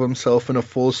photos of himself in a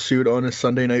full suit on a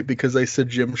Sunday night because I said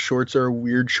gym shorts are a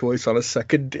weird choice on a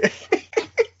second day.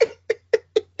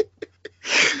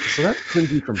 So that's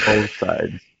cringy from both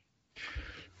sides.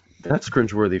 That's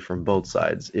cringeworthy from both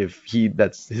sides if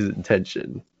that's his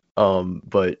intention.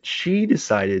 But she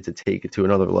decided to take it to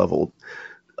another level.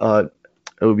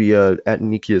 It would be at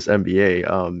Nikias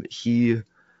NBA.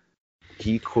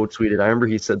 He quote tweeted. I remember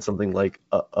he said something like,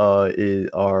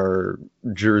 "Are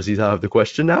jerseys out of the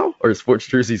question now? Or sports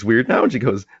jerseys weird now?" And she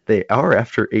goes, "They are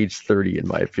after age 30, in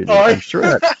my opinion." I'm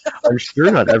sure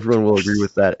not everyone will agree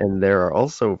with that, and there are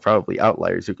also probably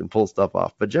outliers who can pull stuff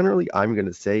off. But generally, I'm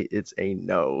gonna say it's a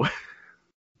no.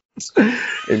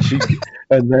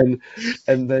 and then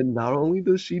not only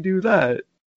does she do that,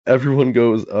 everyone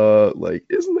goes, like,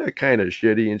 isn't that kind of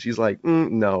shitty? And she's like,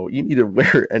 no, you need to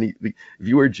wear if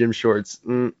you wear gym shorts,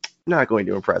 not going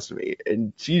to impress me.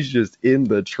 And she's just in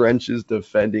the trenches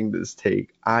defending this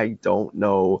take. I don't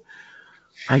know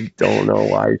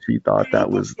why she thought that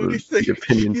was the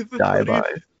opinion to die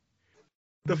by.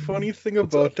 The funny thing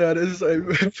about that is I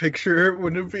picture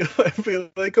wouldn't it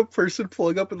be like a person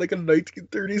pulling up in like a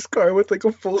 1930s car with like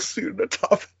a full suit and a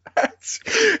top hat,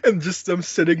 and just them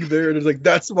sitting there, and it's like,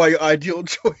 that's my ideal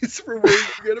choice for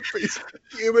wearing at a baseball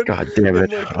game. And, God damn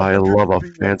it! like, I love a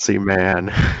fancy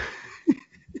man.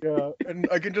 Yeah, and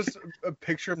I can just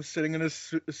picture him sitting in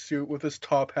his suit with his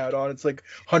top hat on. It's like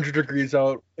 100 degrees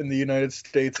out in the United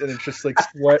States, and it's just like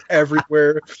sweat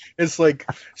everywhere. It's like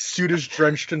suit is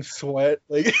drenched in sweat.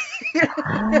 Like,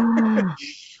 Yeah.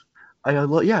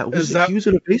 He was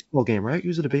at a baseball game, right? He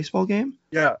was at a baseball game.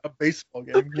 Yeah, a baseball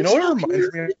game. You know what it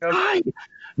reminds me of?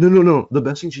 No. The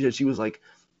best thing she did, she was like,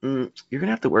 "You're gonna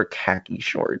have to wear khaki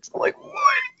shorts." I'm like, what?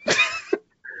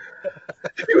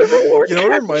 You know what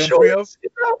it reminds me of?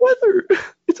 It's not weather.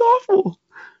 It's awful.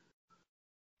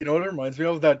 You know what it reminds me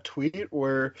of? That tweet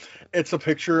where it's a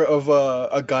picture of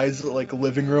a guy's like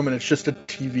living room, and it's just a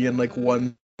TV and like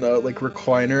one like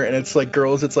recliner, and it's like,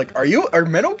 girls, it's like, are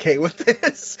men okay with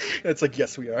this? And it's like,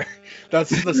 yes, we are. That's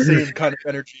the same kind of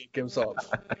energy it gives off.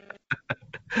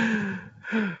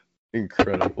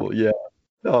 Incredible. Yeah.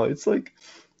 No, it's like,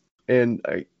 and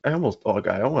I almost, I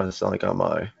don't want to sound like I'm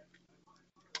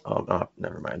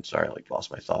never mind. Sorry, I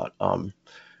lost my thought.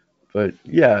 But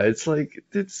yeah, it's like,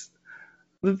 it's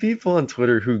the people on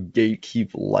Twitter who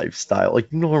gatekeep lifestyle,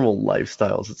 like normal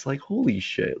lifestyles. It's like, holy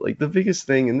shit. Like, the biggest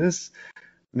thing in this,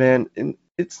 man, and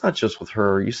it's not just with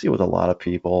her. You see it with a lot of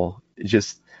people.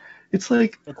 It's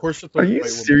like, of course, it's are you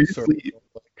seriously?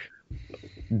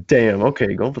 Damn.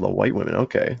 Okay, going for the white women.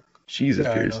 Okay, Jesus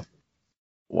Christ.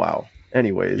 Wow.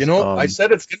 Anyways, I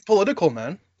said it's getting political,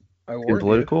 man. Getting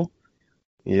political.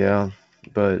 Yeah,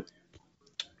 but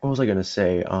what was I gonna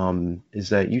say? Is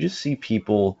that you just see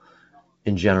people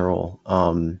in general,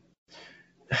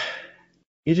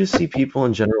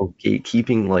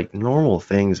 gatekeeping like normal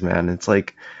things, man. It's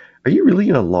like, are you really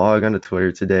gonna log onto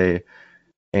Twitter today,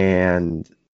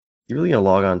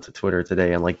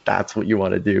 and like that's what you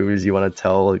want to do? Is you want to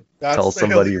tell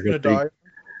somebody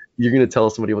you're gonna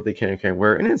tell somebody what they can and can't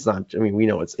wear? And it's not. I mean, we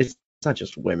know it's not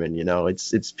just women,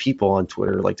 it's people on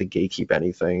Twitter like to gatekeep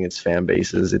anything. It's fan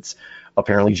bases. It's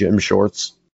apparently gym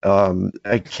shorts.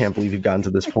 I can't believe we've gotten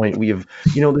to this point. We have,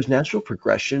 there's natural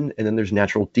progression and then there's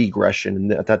natural degression,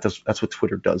 and that's what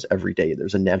Twitter does every day.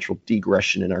 There's a natural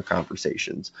degression in our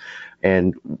conversations.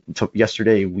 And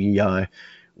yesterday we got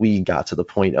to the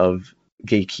point of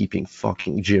gatekeeping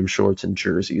fucking gym shorts and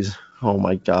jerseys. Oh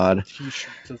my God.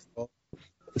 T-shirts as well.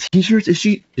 T-shirts?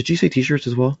 Did she say t-shirts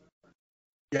as well?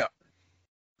 Yeah.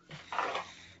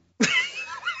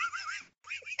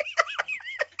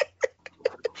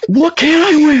 What can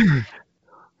I wear?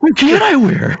 What can I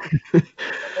wear? You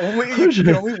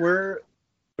can only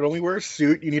wear a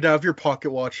suit. You need to have your pocket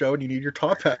watch out, and you need your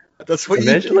top hat. That's what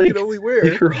you can only wear.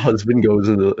 If your husband goes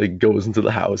into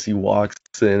the house, he walks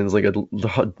in, it's like a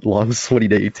long sweaty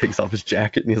day. He takes off his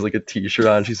jacket and he has like a t-shirt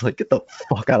on. She's like, "Get the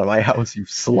fuck out of my house, you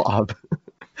slob."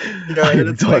 Yeah, and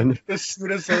it's done. Like, as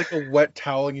soon as like a wet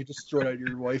towel, and you just throw it at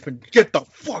your wife and get the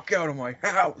fuck out of my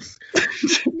house.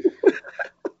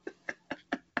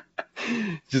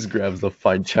 Just grabs the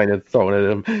fine china, throwing it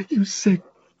at him. "You sick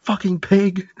fucking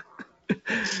pig."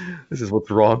 This is what's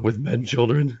wrong with men,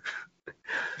 children.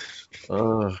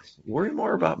 Worry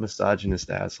more about misogynist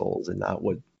assholes and not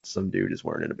what some dude is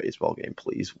wearing in a baseball game,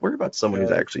 please. Worry about someone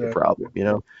who's actually a problem, you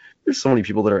know? There's so many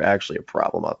people that are actually a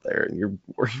problem out there, and you're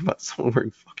worrying about someone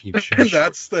wearing fucking shit.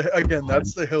 That's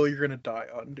the hill you're gonna die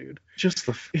on, dude. Just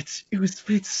it's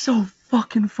so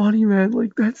fucking funny, man.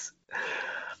 Like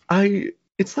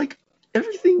it's like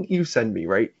everything you send me,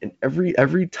 right? And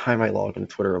every time I log into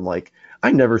Twitter, I'm like,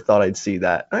 I never thought I'd see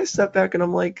that. And I step back and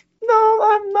I'm like, no,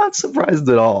 I'm not surprised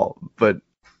at all. But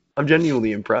I'm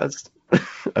genuinely impressed.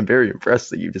 I'm very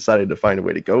impressed that you decided to find a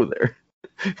way to go there.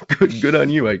 Good on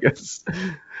you, I guess.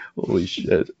 Holy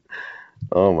shit.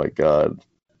 Oh my god.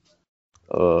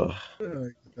 Oh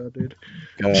my god, dude.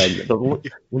 God,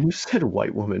 when you said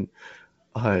white woman,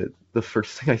 the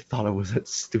first thing I thought of was that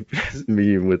stupid ass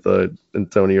meme with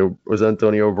Antonio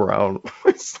Brown.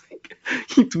 It's like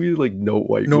he tweeted like no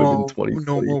white women 2020.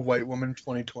 No more white woman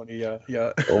 2020.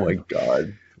 Yeah. Oh my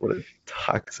god, what a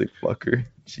toxic fucker.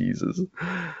 Jesus.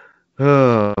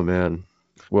 Oh man.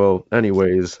 Well,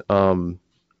 anyways, what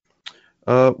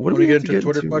do we get into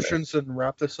Twitter questions and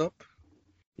wrap this up?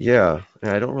 Yeah,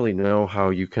 and I don't really know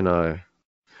how you can. Oh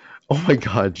my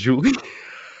god, Julie.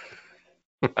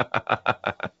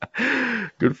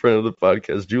 Good friend of the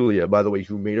podcast, Julia, by the way,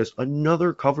 who made us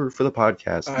another cover for the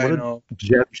podcast. What a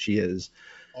gem she is.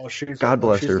 Oh, God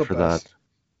bless her for that.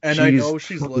 And I know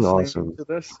she's listening to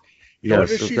this.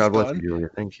 Yes, so God bless you, Julia.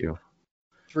 Thank you.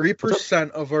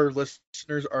 3% of our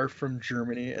listeners are from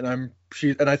Germany, and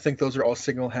I think those are all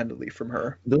single-handedly from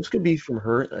her. Those could be from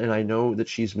her, and I know that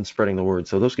she's been spreading the word,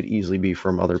 so those could easily be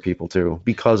from other people too,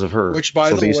 because of her. Which,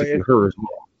 by the way, her as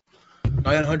well.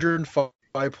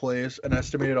 905 plays, an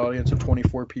estimated audience of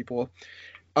 24 people.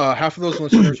 Half of those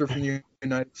listeners are from the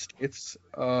United States.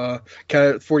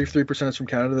 43% is from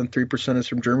Canada, then 3% is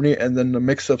from Germany, and then a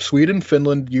mix of Sweden,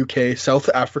 Finland, UK, South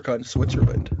Africa, and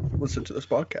Switzerland listen to this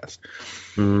podcast.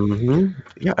 Mm-hmm.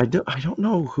 Yeah, I don't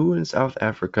know who in South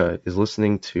Africa is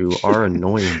listening to our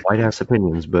annoying white-ass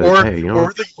opinions, but hey, you know,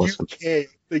 or the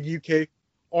UK.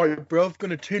 All right, bro, I'm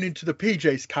gonna tune into the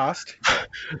PJ's cast.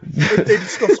 They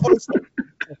discuss honesty.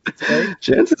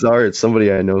 Chances are it's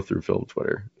somebody I know through film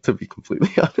Twitter, to be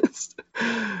completely honest.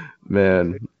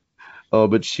 Man.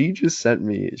 But she just sent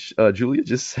me, Julia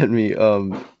just sent me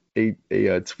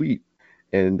a tweet,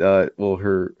 and well,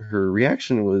 her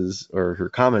reaction was, or her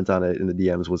comment on it in the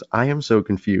DMs was, I am so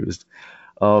confused.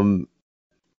 The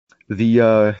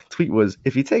tweet was,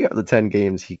 if you take out the 10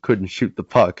 games he couldn't shoot the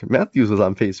puck, Matthews was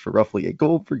on pace for roughly a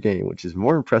goal per game, which is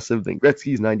more impressive than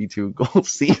Gretzky's 92-goal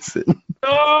season.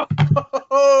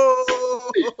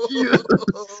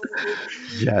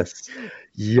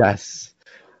 Yes.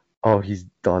 Oh, he's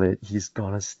done it. He's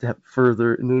gone a step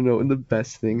further. No. And the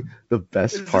best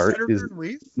part is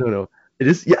no. It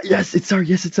is. Yeah. Yes. It's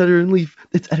Editor and Leaf.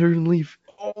 It's Editor and Leaf.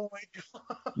 Oh my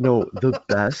god. No, the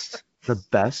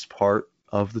best part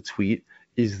of the tweet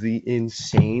is the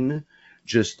insane,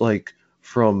 just like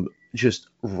from just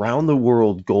round the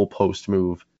world goalpost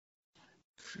move.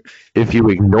 If you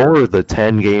ignore the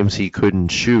 10 games he couldn't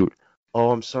shoot.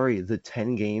 Oh, I'm sorry. The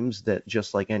 10 games that,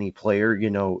 just like any player, you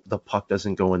know, the puck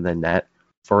doesn't go in the net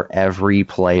for every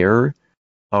player.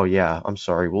 Oh, yeah. I'm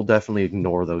sorry. We'll definitely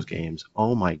ignore those games.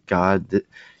 Oh, my God.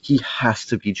 He has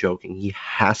to be joking. He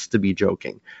has to be.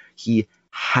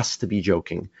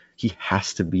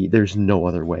 There's no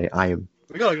other way.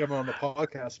 We gotta get him on the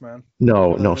podcast, man.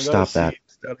 No, stop that.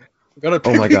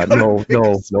 Oh my god, no,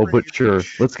 but sure.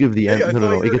 Let's give the end.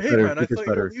 No, it gets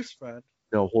better. It gets better.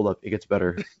 No, hold up, it gets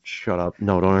better. Shut up.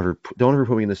 No, don't ever put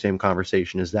me in the same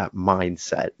conversation as that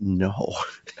mindset. No.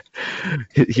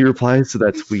 He replies to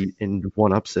that tweet and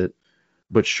one-ups it.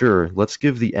 But sure, let's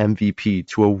give the MVP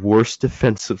to a worse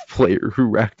defensive player who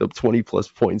racked up 20 plus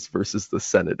points versus the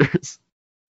Senators.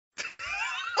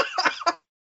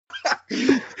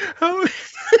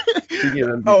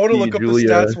 I want to look up the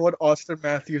stats what Austin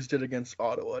Matthews did against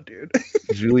Ottawa, dude.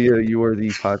 Julia, you are the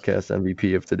podcast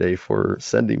MVP of today for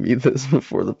sending me this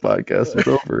before the podcast was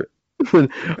over.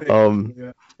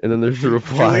 And then there's a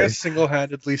reply. Julia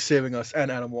single-handedly saving us,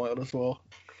 and Adam Wilde as well.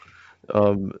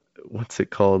 What's it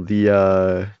called?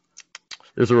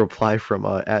 There's a reply from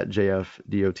at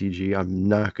JFDOTG.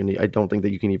 I don't think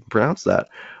that you can even pronounce that.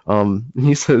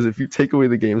 He says, if you take away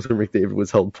the games where McDavid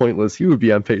was held pointless, he would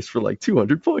be on pace for like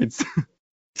 200 points.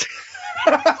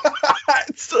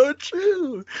 It's so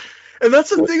true. And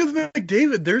that's the thing with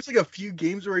McDavid. There's like a few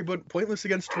games where he went pointless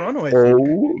against Toronto, I think.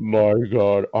 Oh my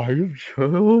god.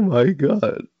 Oh my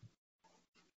god.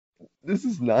 This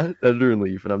is not Editor and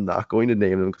Leaf, and I'm not going to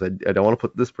name them because I don't want to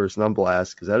put this person on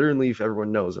blast. Because Editor and Leaf,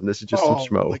 everyone knows them. This is just some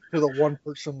schmo. Like to the one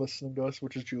person listening to us,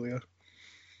 which is Julia.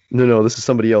 No, this is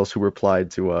somebody else who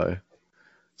replied to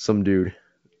some dude.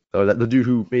 The dude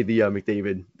who made the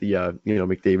McDavid,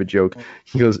 McDavid joke.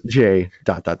 He goes, Jay, ...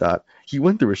 He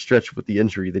went through a stretch with the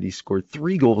injury that he scored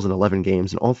 3 goals in 11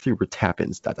 games, and all 3 were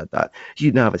tap-ins, ... He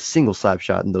did not have a single slap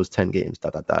shot in those 10 games, ...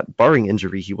 Barring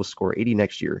injury, he will score 80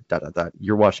 next year, ...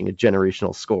 You're watching a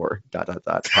generational score, ...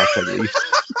 Hashtag Leafs.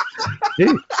 Hey,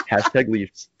 hashtag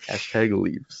Leafs. Hashtag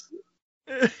Leafs.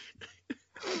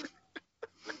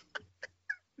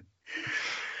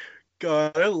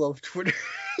 God, I love Twitter.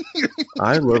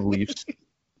 I love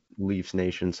Leafs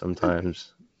Nation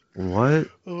sometimes. What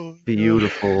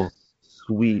beautiful,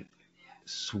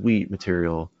 sweet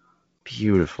material.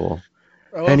 Beautiful.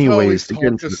 I love Anyways, how we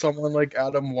talk to someone like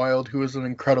Adam Wilde, who is an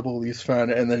incredible Leafs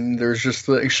fan, and then there's just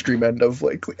the extreme end of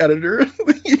like Editor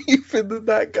Leaf and then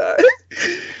that guy.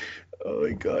 Oh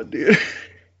my god, dude.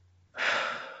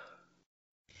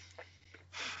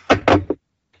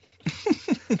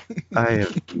 I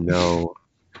have no.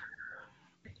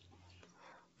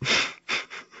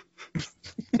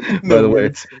 By the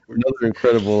way, another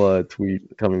incredible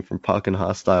tweet coming from Puck and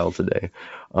Hostile today.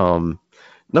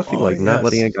 Nothing not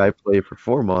letting a guy play for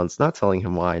 4 months, not telling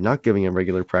him why, not giving him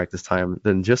regular practice time,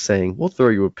 then just saying, we'll throw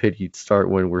you a pity start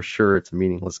when we're sure it's a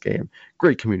meaningless game.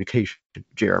 Great communication,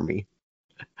 Jeremy.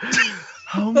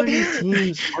 How many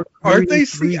teams aren't they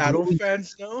Seattle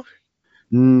fans now?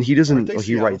 He doesn't.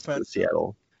 He writes for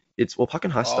Seattle. It's Puck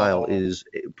and Hostile is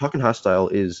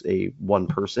a one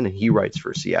person, and he writes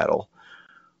for Seattle.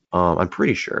 I'm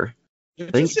pretty sure.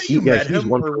 Did you say you met him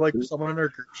or like someone in our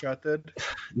group chat did?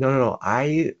 No.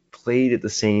 I played at the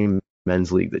same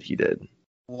men's league that he did.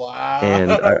 Wow.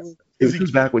 And it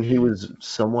was back when he was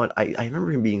somewhat. I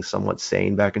remember him being somewhat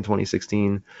sane back in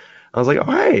 2016. I was like,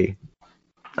 oh hey,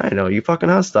 I know you fucking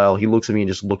Hostile. He looks at me and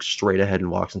just looks straight ahead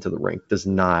and walks into the rink. Does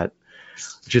not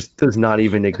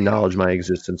even acknowledge my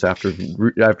existence after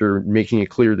making it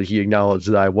clear that he acknowledged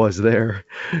that I was there.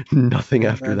 Nothing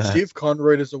after that. Steve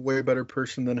Conroy is a way better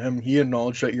person than him. He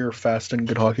acknowledged that you're a fast and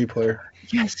good hockey player.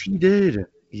 Yes, he did.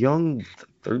 Young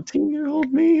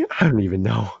 13-year-old me? I don't even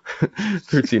know.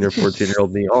 13 or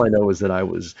 14-year-old me. All I know is that I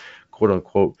was, quote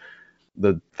unquote,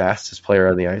 the fastest player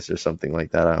on the ice or something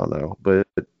like that. I don't know. But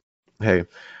hey,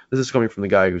 this is coming from the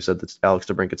guy who said that Alex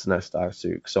DeBrincat's next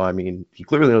Datsuk. So, I mean, he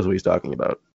clearly knows what he's talking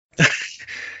about.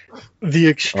 The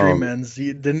extreme ends.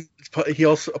 He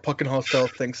also, Puck and Hostile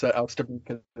thinks that Alex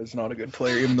DeBrincat is not a good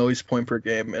player, even though he's point per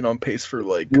game and on pace for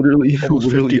like literally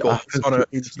 50 goals on a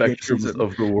spectrums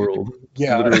of the world.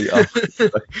 Yeah. Literally spectrums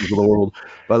of the world.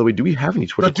 By the way, do we have any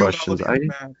Twitter questions?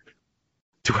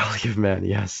 Duality of Man,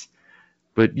 yes.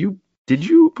 But did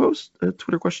you post a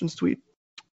Twitter questions tweet?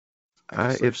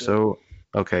 If so,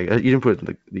 okay. You didn't put it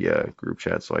in the group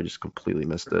chat, so I just completely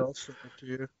missed it.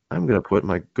 I'm going to put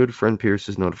my good friend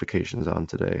Pierce's notifications on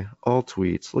today. All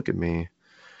tweets. Look at me.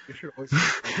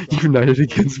 United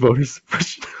against voter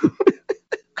suppression.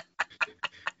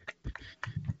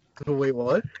 Wait,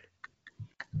 what?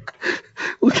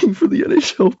 Looking for the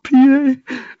NHLPA.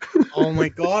 Oh my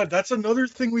god, that's another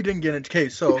thing we didn't get into. Okay,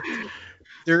 so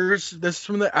this is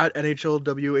from the at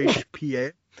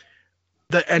NHLWHPA.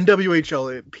 The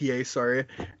NWHLPA, sorry.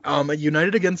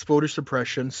 United Against Voter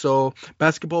Suppression. So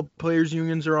basketball players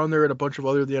unions are on there and a bunch of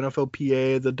other, the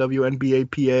NFLPA, the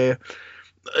WNBAPA,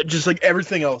 just like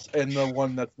everything else. And the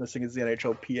one that's missing is the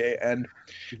NHLPA. And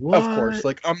of course,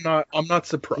 like I'm not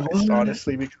surprised,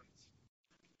 honestly, because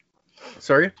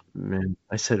sorry? Man,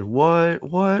 I said what?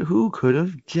 Who could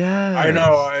have guessed? I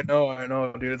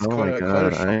know, dude. It's my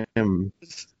god, I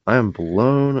am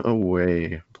blown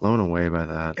away by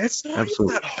that. It's not even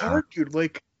that hard, dude.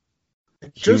 Like,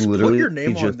 just put your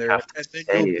name on there, and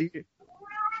then you'll be...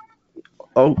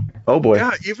 Oh boy.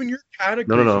 Yeah, even your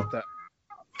category. No. With that.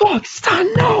 Fuck! Stop!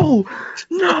 No!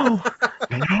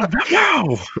 Not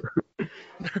now!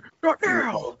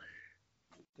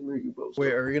 Wait,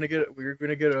 we're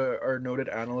gonna get our noted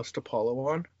analyst Apollo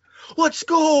on? Let's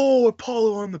go,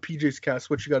 Apollo on the PJ's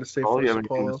Cast. What you got to say first,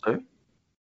 Apollo?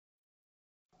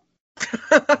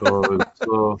 I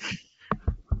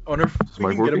wonder if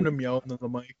we can get him to meow into the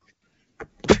mic.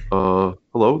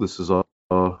 Hello, this is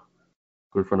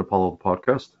good friend Apollo the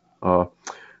podcast.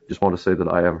 Just want to say that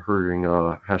I am hearing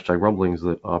hashtag rumblings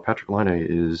that Patrick Laine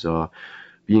is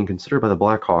being considered by the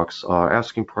Blackhawks.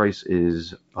 Asking price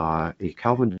is a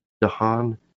Calvin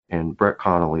DeHaan and Brett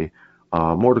Connolly.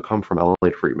 More to come from LA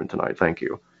Friedman tonight. Thank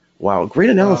you. Wow, great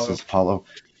analysis, Apollo.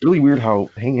 really weird how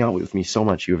hanging out with me so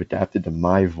much you have adapted to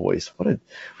my voice. What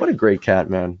a great cat,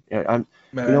 man. I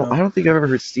don't think I've ever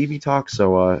heard Stevie talk,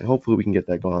 so hopefully we can get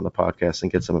that going on the podcast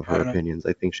and get some of her opinions.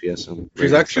 I think she has some.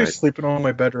 She's actually sleeping on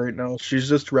my bed right now. She's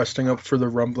just resting up for the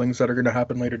rumblings that are going to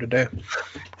happen later today.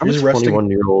 I'm a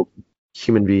 21-year-old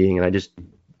human being, and I just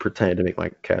pretended to make my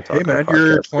cat talk. Hey man,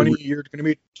 you're 20. You're going to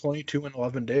be 22 in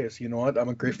 11 days. You know what? I'm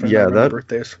a great friend. Yeah, that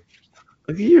birthdays.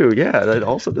 Look at you. Yeah, that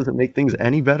also doesn't make things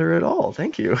any better at all.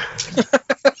 Thank you.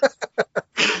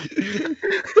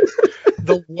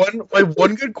 My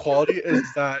one good quality is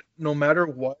that no matter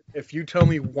what, if you tell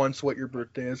me once what your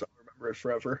birthday is, I'll remember it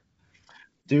forever.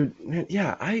 Dude,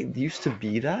 yeah, I used to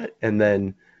be that, and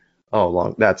then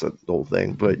that's an old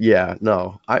thing. But yeah,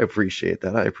 no, I appreciate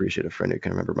that. I appreciate a friend who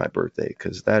can remember my birthday,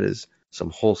 because that is some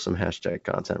wholesome hashtag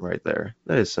content right there.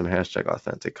 That is some hashtag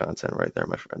authentic content right there,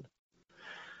 my friend.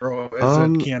 Bro, is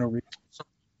it Keanu Reeves?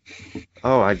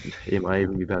 It might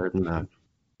even be better than that.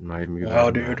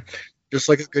 Dude. Just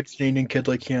like a good Canadian kid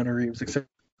like Keanu Reeves, except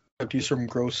he's from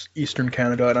gross Eastern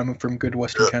Canada and I'm from good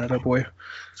Western Canada, boy.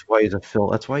 That's why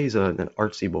he's an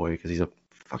artsy boy, because he's a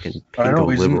fucking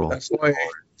liberal. That's why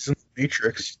he's in the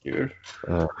Matrix, dude.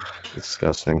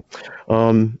 Disgusting.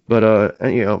 But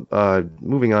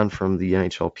moving on from the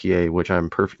NHLPA, which I'm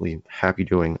perfectly happy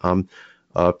doing.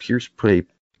 Pierce put a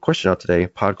question out today.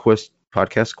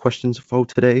 Podcast questions for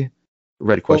today.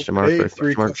 Red question mark. Okay,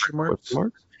 3 question marks.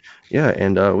 Yeah,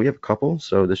 and we have a couple,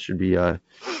 so this should be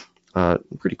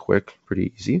pretty quick,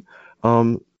 pretty easy.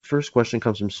 First question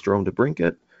comes from Strome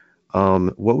DeBrinket.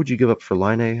 What would you give up for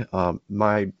Laine?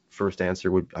 My first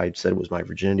answer I said was my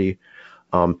virginity.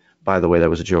 By the way, that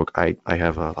was a joke. I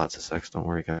have lots of sex. Don't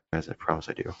worry, guys. I promise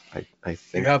I do. I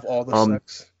think you have all the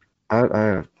sex.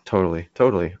 I totally.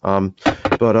 But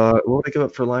what would I give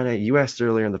up for Laine? You asked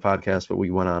earlier in the podcast, but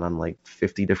we went on like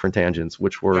 50 different tangents,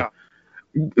 which were.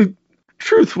 Yeah.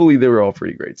 Truthfully, they were all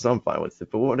pretty great, so I'm fine with it.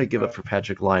 But what would I give up for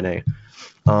Patrik Laine?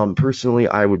 Personally,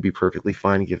 I would be perfectly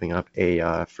fine giving up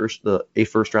a first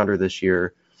rounder this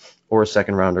year, or a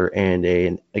second rounder, and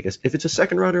I guess if it's a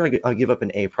second rounder, I'll give up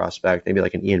an A prospect, maybe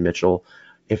like an Ian Mitchell.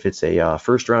 If it's a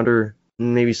first rounder,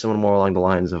 maybe someone more along the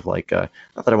lines of like not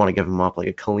that I want to give him up, like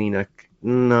a Kalinick.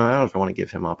 No, I don't know if I want to give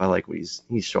him up. I like what he's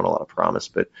shown a lot of promise,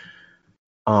 but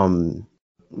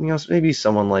maybe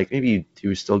someone like, maybe you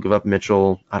do still give up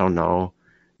Mitchell. I don't know.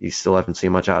 You still haven't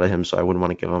seen much out of him, so I wouldn't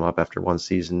want to give him up after one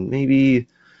season. Maybe,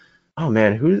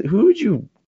 who would you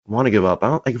want to give up?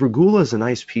 Regula is a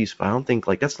nice piece, but I don't think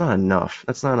that's not enough.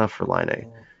 That's not enough for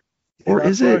Laine. Yeah, or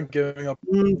is it? Giving up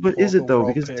but is it though?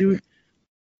 Because dude,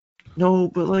 no,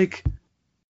 but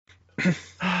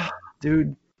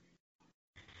dude,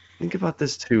 think about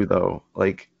this too though.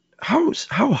 How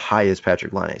high is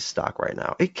Patrik Laine's stock right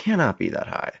now? It cannot be that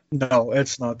high. No,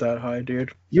 it's not that high,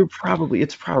 dude. It's probably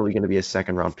going to be a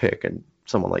second round pick and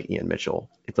someone like Ian Mitchell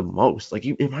at the most.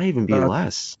 It might even be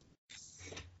less.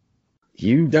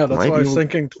 That's why I was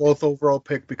thinking 12th overall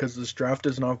pick, because this draft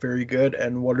is not very good.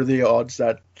 And what are the odds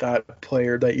that that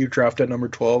player that you draft at number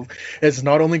 12 is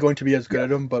not only going to be as good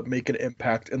at him, but make an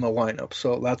impact in the lineup?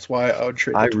 So that's why I would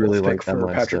trade the 12th pick for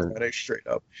Patrik Laine straight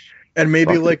up. And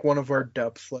maybe one of our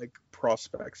depth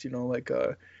prospects, like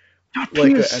a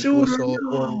Entwistle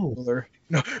or Miller.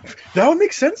 No, that would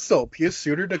make sense though. Pius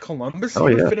Suter to Columbus, he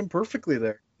would fit in perfectly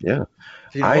there. Yeah.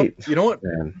 You know what?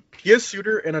 Man. Pius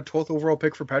Suter and a 12th overall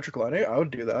pick for Patrik Laine, I would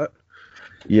do that.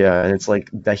 Yeah, and it's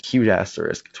that huge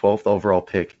asterisk, 12th overall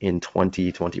pick in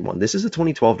 2021. This is a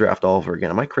 2012 draft all over again.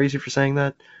 Am I crazy for saying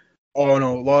that? Oh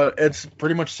no, it's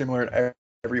pretty much similar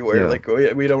everywhere.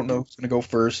 Yeah. We don't know who's gonna go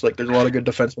first. There's a lot of good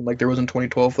defensemen, there was in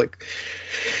 2012.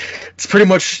 It's pretty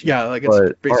much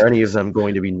But are any of them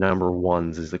going to be number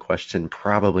ones? Is the question.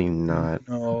 Probably not.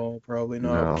 No, probably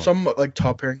not. No. Some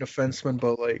top pairing defensemen,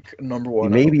 but number one.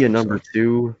 Maybe a number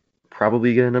two.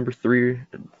 Probably get a number three.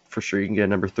 For sure, you can get a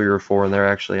number 3 or 4 in there.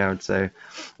 Actually, I would say,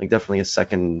 definitely a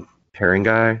second pairing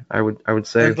guy, I would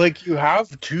say. And you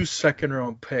have 2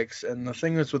 second-round picks, and the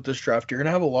thing is with this draft, you're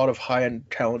gonna have a lot of high-end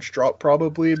talents drop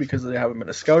probably because they haven't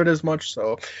been scouted as much.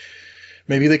 So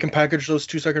maybe they can package those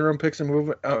 2 second-round picks and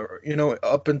move,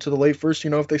 up into the late first.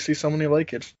 If they see someone they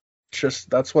like, it's just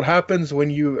that's what happens when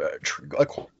you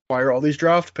acquire all these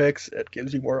draft picks. It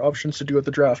gives you more options to do at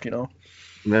the draft.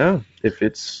 Yeah, if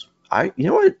it's you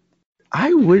know what,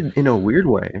 I would, in a weird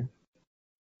way,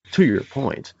 to your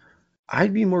point,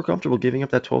 I'd be more comfortable giving up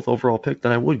that 12th overall pick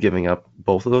than I would giving up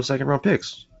both of those second round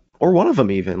picks, or one of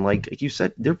them even. Like you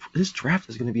said, this draft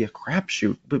is going to be a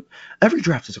crapshoot, but every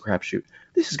draft is a crapshoot.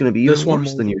 This is going to be even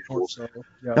worse than usual. So,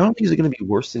 yeah. Not only is it going to be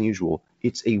worse than usual,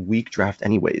 it's a weak draft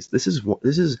anyways. This is.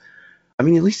 I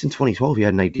mean, at least in 2012, you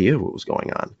had an idea of what was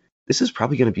going on. this is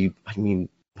probably going to be, I mean,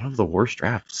 one of the worst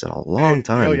drafts in a long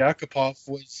time. Yakupov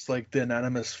was like the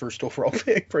unanimous first overall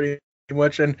pick, pretty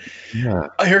much. And Yeah.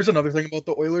 here's another thing about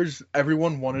the Oilers: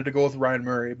 everyone wanted to go with Ryan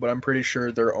Murray, but I'm pretty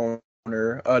sure their owner,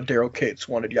 Daryl Cates,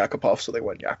 wanted Yakupov, so they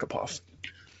went Yakupov.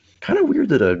 Kind of weird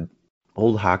that a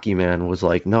old hockey man was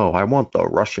like, no, I want the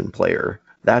Russian player.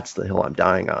 That's the hill I'm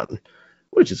dying on,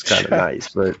 which is kind of nice.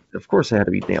 But of course, it had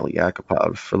to be Nail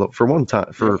Yakupov for one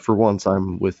time. For once,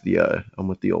 I'm with the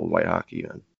old white hockey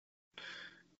man.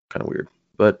 Kind of weird.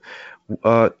 But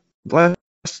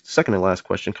second and last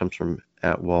question comes from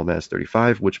at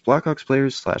Wallmass35. Which Blackhawks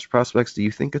players / prospects do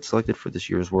you think get selected for this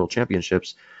year's World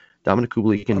Championships? Dominic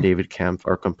Kubalik and David Kampf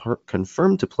are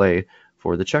confirmed to play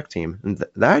for the Czech team, and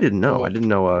that I didn't know. I didn't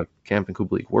know Kampf and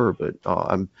Kubalik were, but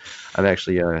I'm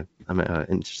actually I'm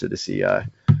interested to see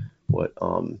what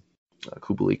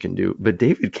Kubalik can do. But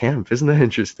David Kampf, isn't that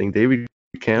interesting? David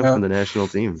Kampf on the national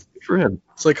team. Good for him.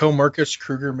 It's like how Marcus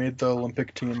Kruger made the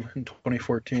Olympic team in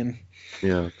 2014.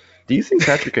 Yeah. Do you think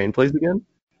Patrick Kane plays again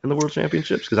in the World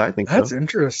Championships? Because I think That's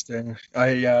interesting.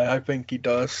 I think he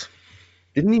does.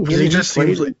 Didn't he? He just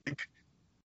seems like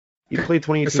he played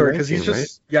 2018. Sorry, because he's right?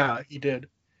 just he did.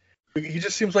 He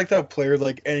just seems like that player.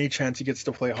 Like any chance he gets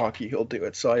to play hockey, he'll do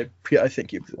it. So I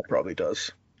think he probably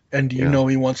does. And you know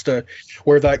he wants to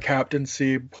wear that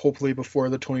captaincy, hopefully before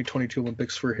the 2022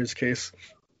 Olympics for his case.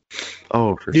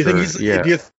 Oh, for sure. Do you think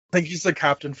he's the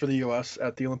captain for the U.S.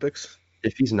 at the Olympics?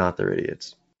 If he's not, they're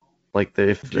idiots. Like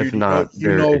if not,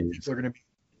 people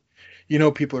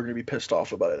are gonna be pissed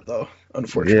off about it though.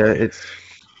 Unfortunately. Yeah,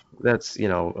 that's a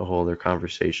whole other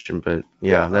conversation. But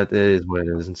that is what it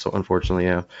is. And so unfortunately,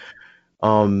 yeah.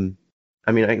 I mean,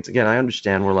 I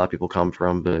understand where a lot of people come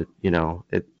from, but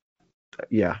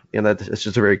it's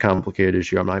just a very complicated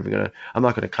issue. I'm not gonna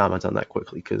comment on that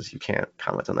quickly because you can't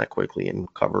comment on that quickly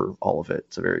and cover all of it.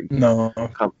 It's a very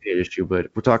complicated issue. But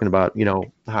if we're talking about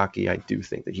hockey, I do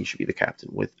think that he should be the captain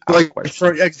without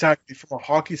question. Exactly from a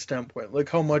hockey standpoint. Look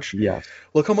how much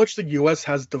the U.S.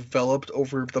 has developed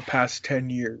over the past 10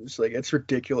 years. Like it's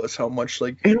ridiculous how much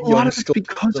and a lot of it's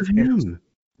because of him.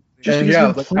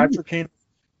 Patrick Kane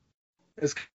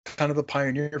is kind of the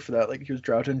pioneer for that. Like he was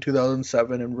drafted in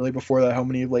 2007, and really before that, how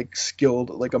many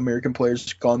skilled American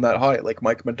players gone that high? Like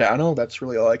Mike Modano, that's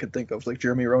really all I could think of. Like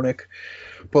Jeremy Roenick,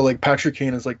 but Patrick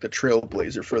Kane is the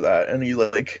trailblazer for that. And he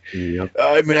I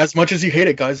mean, as much as you hate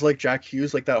it, guys like Jack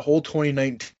Hughes, that whole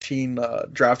 2019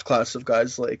 draft class of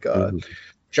guys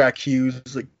Jack Hughes,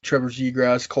 Trevor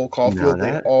Zegras, Cole Caulfield,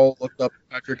 they all looked up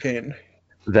Patrick Kane.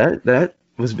 That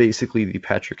was basically the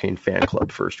Patrick Kane fan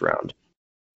club first round.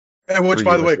 And which,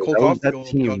 by the way, Cole Caulfield got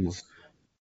his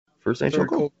first NHL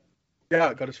goal.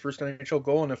 Got his first NHL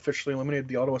goal and officially eliminated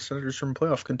the Ottawa Senators from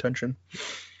playoff contention.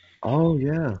 Oh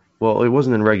yeah. Well, it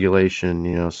wasn't in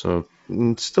regulation, so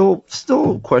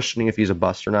still questioning if he's a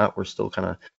bust or not. We're still kind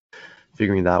of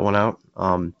figuring that one out. I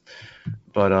hope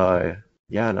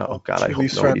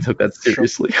nobody took that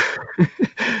seriously.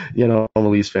 I'm a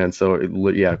Leafs fan, so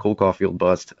Cole Caulfield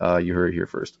bust. You heard it here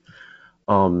first.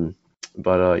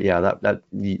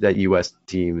 That U.S.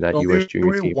 team, U.S.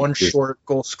 junior team, one short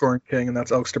goal scoring king, and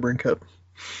that's Alex DeBrincat.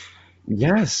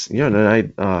 Yes,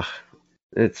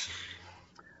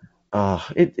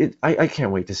 I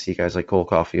can't wait to see guys like Cole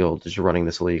Caulfield just running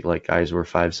this league, like guys who are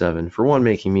 5'7", for one,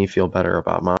 making me feel better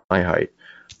about my height.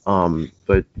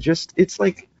 But just it's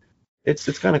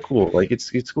kind of cool.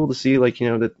 It's cool to see I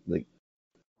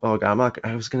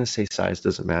was gonna say size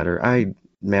doesn't matter.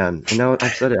 And now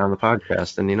I've said it on the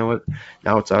podcast, and you know what?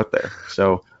 Now it's out there.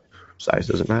 So size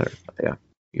doesn't matter. Yeah,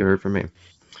 you heard from me.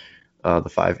 The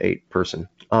 5'8" person.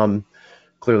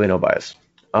 Clearly no bias.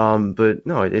 But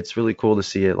no, it's really cool to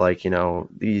see it.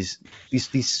 These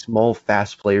small,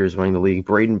 fast players winning the league.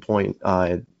 Braden Point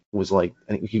was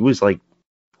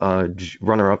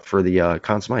runner up for the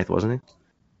Conn Smythe, wasn't he?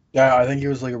 Yeah, I think he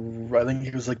was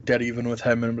dead even with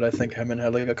Hedman, but I think Hedman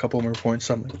had a couple more points,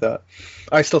 something like that.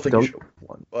 I still think he should have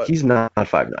won. But he's not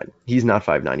 5'9". He's not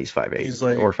 5'9". He's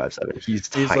 5'8" or 5'7". He's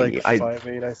tiny.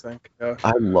 5'8", I think. Yeah.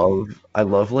 I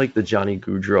love the Johnny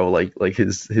Gaudreau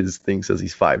his thing says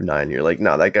he's 5'9". You're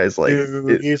no, that guy's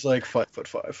dude, he's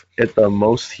 5'5". At the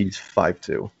most, he's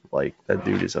 5'2". That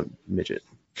dude is a midget.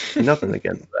 Nothing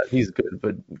against that. He's good,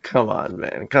 but come on,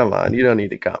 man, come on. You don't need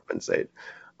to compensate.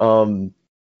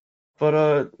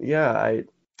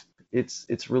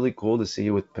 It's really cool to see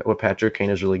what Patrick Kane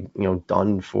has really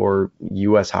done for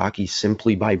U.S. hockey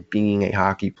simply by being a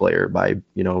hockey player, by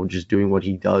just doing what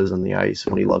he does on the ice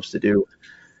and what he loves to do.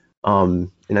 And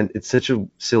it's such a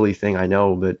silly thing, I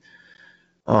know, but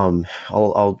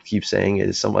I'll keep saying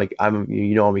it. Some like I'm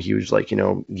a huge like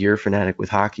gear fanatic with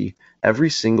hockey. Every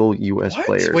single U.S. What?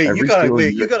 player, Wait, every single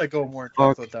you gotta go more in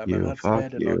depth with that, man. you, That's I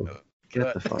fuck did not you. know.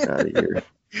 Get the fuck out of here.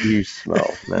 You smell,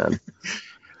 man.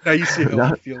 Now you see how I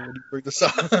Not, feel when you bring this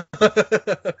up.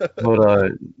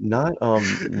 but not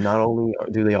only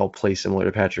do they all play similar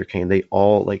to Patrick Kane, they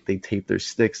all like they tape their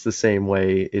sticks the same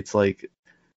way. These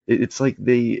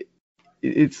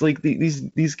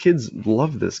kids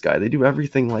love this guy. They do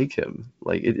everything like him.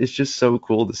 Like it's just so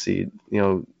cool to see.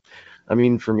 I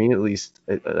mean, for me at least,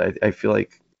 I feel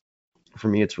like for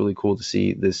me it's really cool to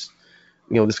see this.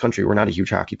 This country, we're not a huge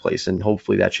hockey place, and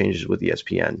hopefully that changes with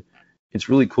ESPN. It's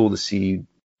really cool to see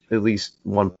at least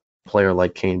one player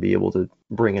like Kane be able to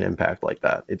bring an impact like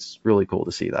that. It's really cool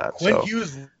to see that. Quinn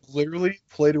Hughes literally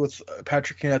played with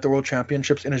Patrick Kane at the World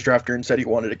Championships in his draft year and said he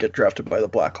wanted to get drafted by the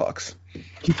Blackhawks.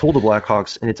 He told the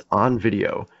Blackhawks, and it's on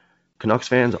video. Canucks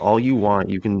fans, all you want,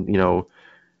 you can,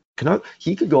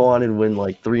 he could go on and win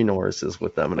like 3 Norrises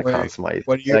with them in a Conn Smythe.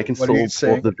 I can still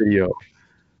pull up the video.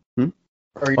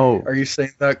 Are you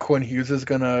saying that Quinn Hughes is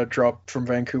gonna drop from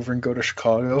Vancouver and go to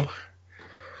Chicago?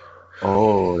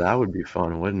 Oh, that would be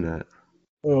fun, wouldn't it?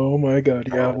 Oh my god,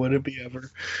 yeah, would it be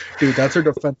ever? Dude, that's our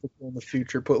defensive goal in the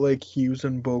future. Put like Hughes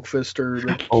and Boakfist or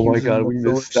like oh my Hughes god, we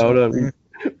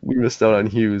missed out on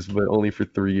Hughes, but only for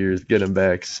 3 years. Get him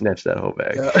back, snatch that hoe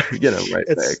back. Yeah. Get him right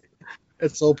back.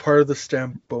 It's all part of the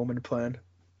Stan Bowman plan.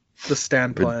 The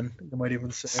Stan plan, you might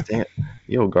even say.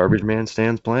 Garbage Man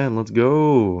Stan's plan. Let's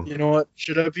go. You know what?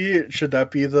 Should that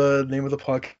be the name of the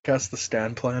podcast, the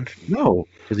Stan plan? No,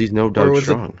 because he's no Doug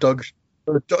Strong. Doug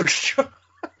Strong.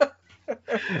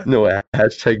 No,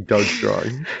 hashtag Doug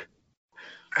Strong.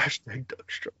 Hashtag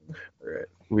Doug Strong. All right.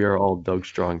 We are all Doug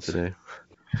Strong today.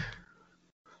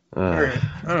 All right.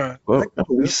 Well,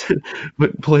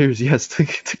 but players, yes, to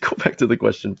go back to the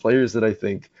question, players that I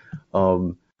think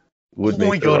would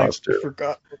make the roster. I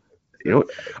forgot.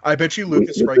 I bet you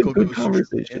Lucas Reichel goes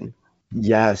conversation.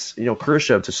 Yes,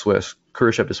 Khrushchev to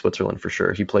Switzerland for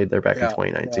sure. He played there back in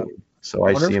 2019. Yeah. So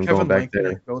I see him going back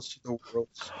there. Goes to the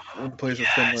Worlds and plays with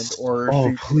Finland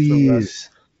or please.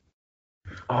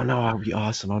 Oh no, that would be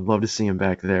awesome. I'd love to see him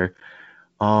back there.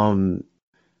 I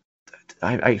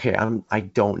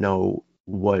don't know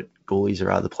what goalies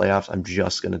are out of the playoffs. I'm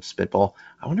just gonna spitball.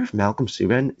 I wonder if Malcolm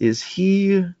Subban is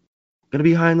he gonna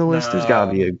be high on the list? There's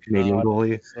gotta be a Canadian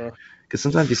goalie. Because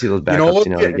sometimes you see those backups.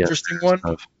 Interesting one.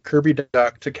 Stuff. Kirby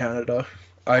Dach to Canada.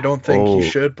 I don't think he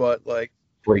should, but like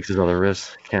breaks his other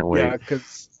wrist. Can't wait. Yeah,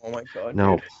 because oh my god.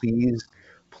 No, dude.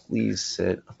 Please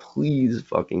sit. Please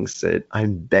fucking sit.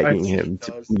 I'm begging him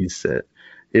to please sit.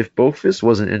 If Boakfist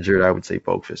wasn't injured, I would say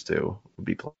Boakfist too would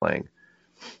be playing.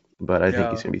 But I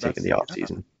think he's going to be taking the off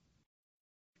season.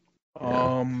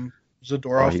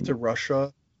 Zadorov to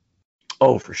Russia.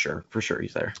 Oh, for sure. For sure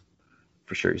he's there.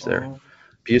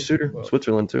 Piasuter,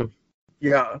 Switzerland too.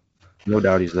 Yeah. No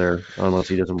doubt he's there, unless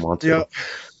he doesn't want to. Yeah.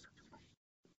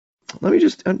 Let me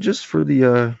just for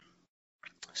the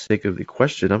sake of the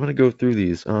question, I'm going to go through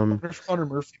these. I wonder if Connor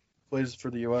Murphy plays for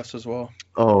the U.S. as well.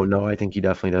 Oh, no, I think he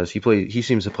definitely does. He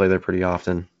seems to play there pretty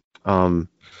often.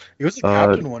 He was the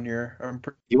captain one year.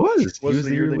 He was. He was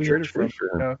the year they traded for him.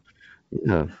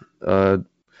 Yeah.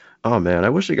 Oh man, I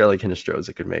wish a guy like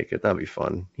Hinostroza could make it. That'd be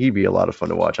fun. He'd be a lot of fun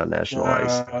to watch on national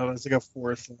ice. It's like a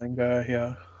fourth line guy,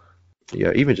 yeah.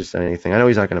 Yeah, even just anything. I know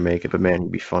he's not going to make it, but man,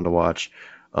 he'd be fun to watch.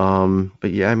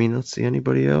 But yeah, I mean, let's see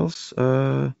anybody else.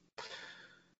 Not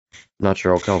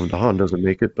sure how Calvin DeHaan doesn't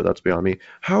make it, but that's beyond me.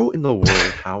 How in the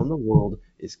world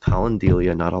is Colin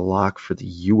Delia not a lock for the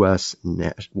U.S.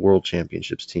 World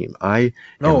Championships team? I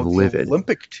am livid.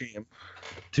 Olympic team.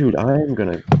 Dude, I'm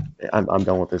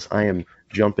done with this. I am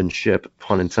jumping ship,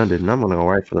 pun intended, and I'm going to go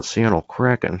right for the Seattle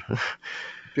Kraken.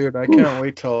 Dude, I can't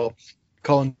wait till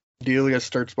Colin Delia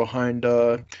starts behind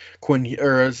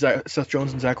Seth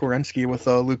Jones and Zach Werenski with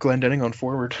Luke Glendening on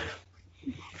forward.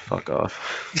 Fuck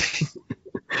off.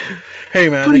 Hey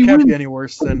man, it can't be any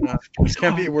worse than Morgan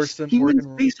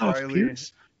Riley.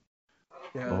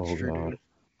 Yeah, that's true, dude.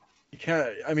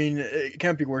 It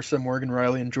can't be worse than Morgan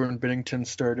Riley and Jordan Binnington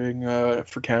starting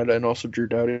for Canada, and also Drew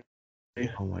Doughty.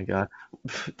 Oh my god.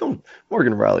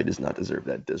 Morgan Riley does not deserve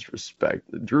that disrespect.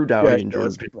 Drew Doughty and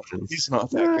Jordan Binnington. He's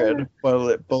not that good.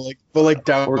 But like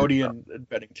Doughty and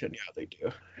Binnington, yeah, they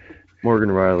do.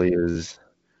 Morgan Riley is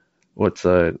oh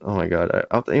my god.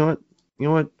 You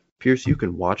know what? Pierce, you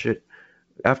can watch it.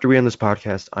 After we end this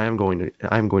podcast, I'm going to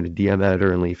DM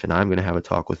Editor and Leaf, and I'm going to have a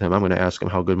talk with him. I'm going to ask him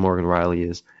how good Morgan Riley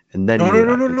is, and then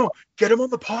no. Get him on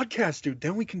the podcast, dude.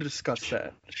 Then we can discuss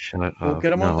that. Shut up. We'll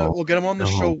get him on the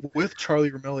show with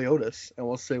Charlie Roumeliotis, and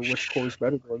we'll say which core is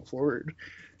better going forward.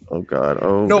 Oh God.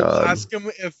 No, ask him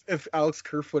if Alex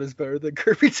Kerfoot is better than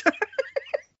Kirby Dach.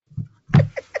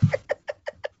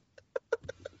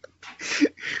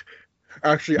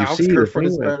 Actually, Alex Kerfoot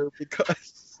is better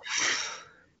because.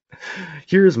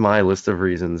 Here's my list of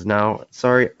reasons. Now,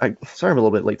 sorry, I'm a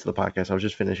little bit late to the podcast. I was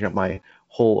just finishing up my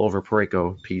whole over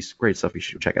Parayko piece. Great stuff. You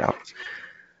should check it out.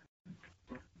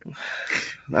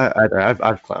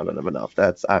 I've clowned on him enough.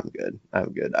 I'm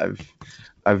good.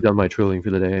 I've done my trolling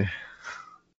for the day.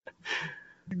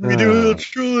 We do a little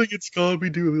trolling. It's called we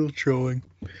do a little trolling.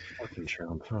 Fucking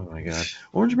Trump. Oh my God.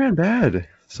 Orange Man bad.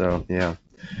 So yeah.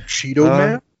 Cheeto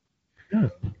Man. Yeah.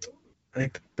 I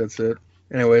think that's it.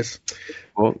 Anyways,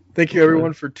 well, thank you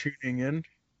everyone for tuning in.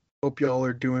 Hope y'all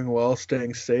are doing well,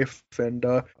 staying safe, and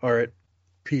all right,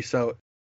 peace out.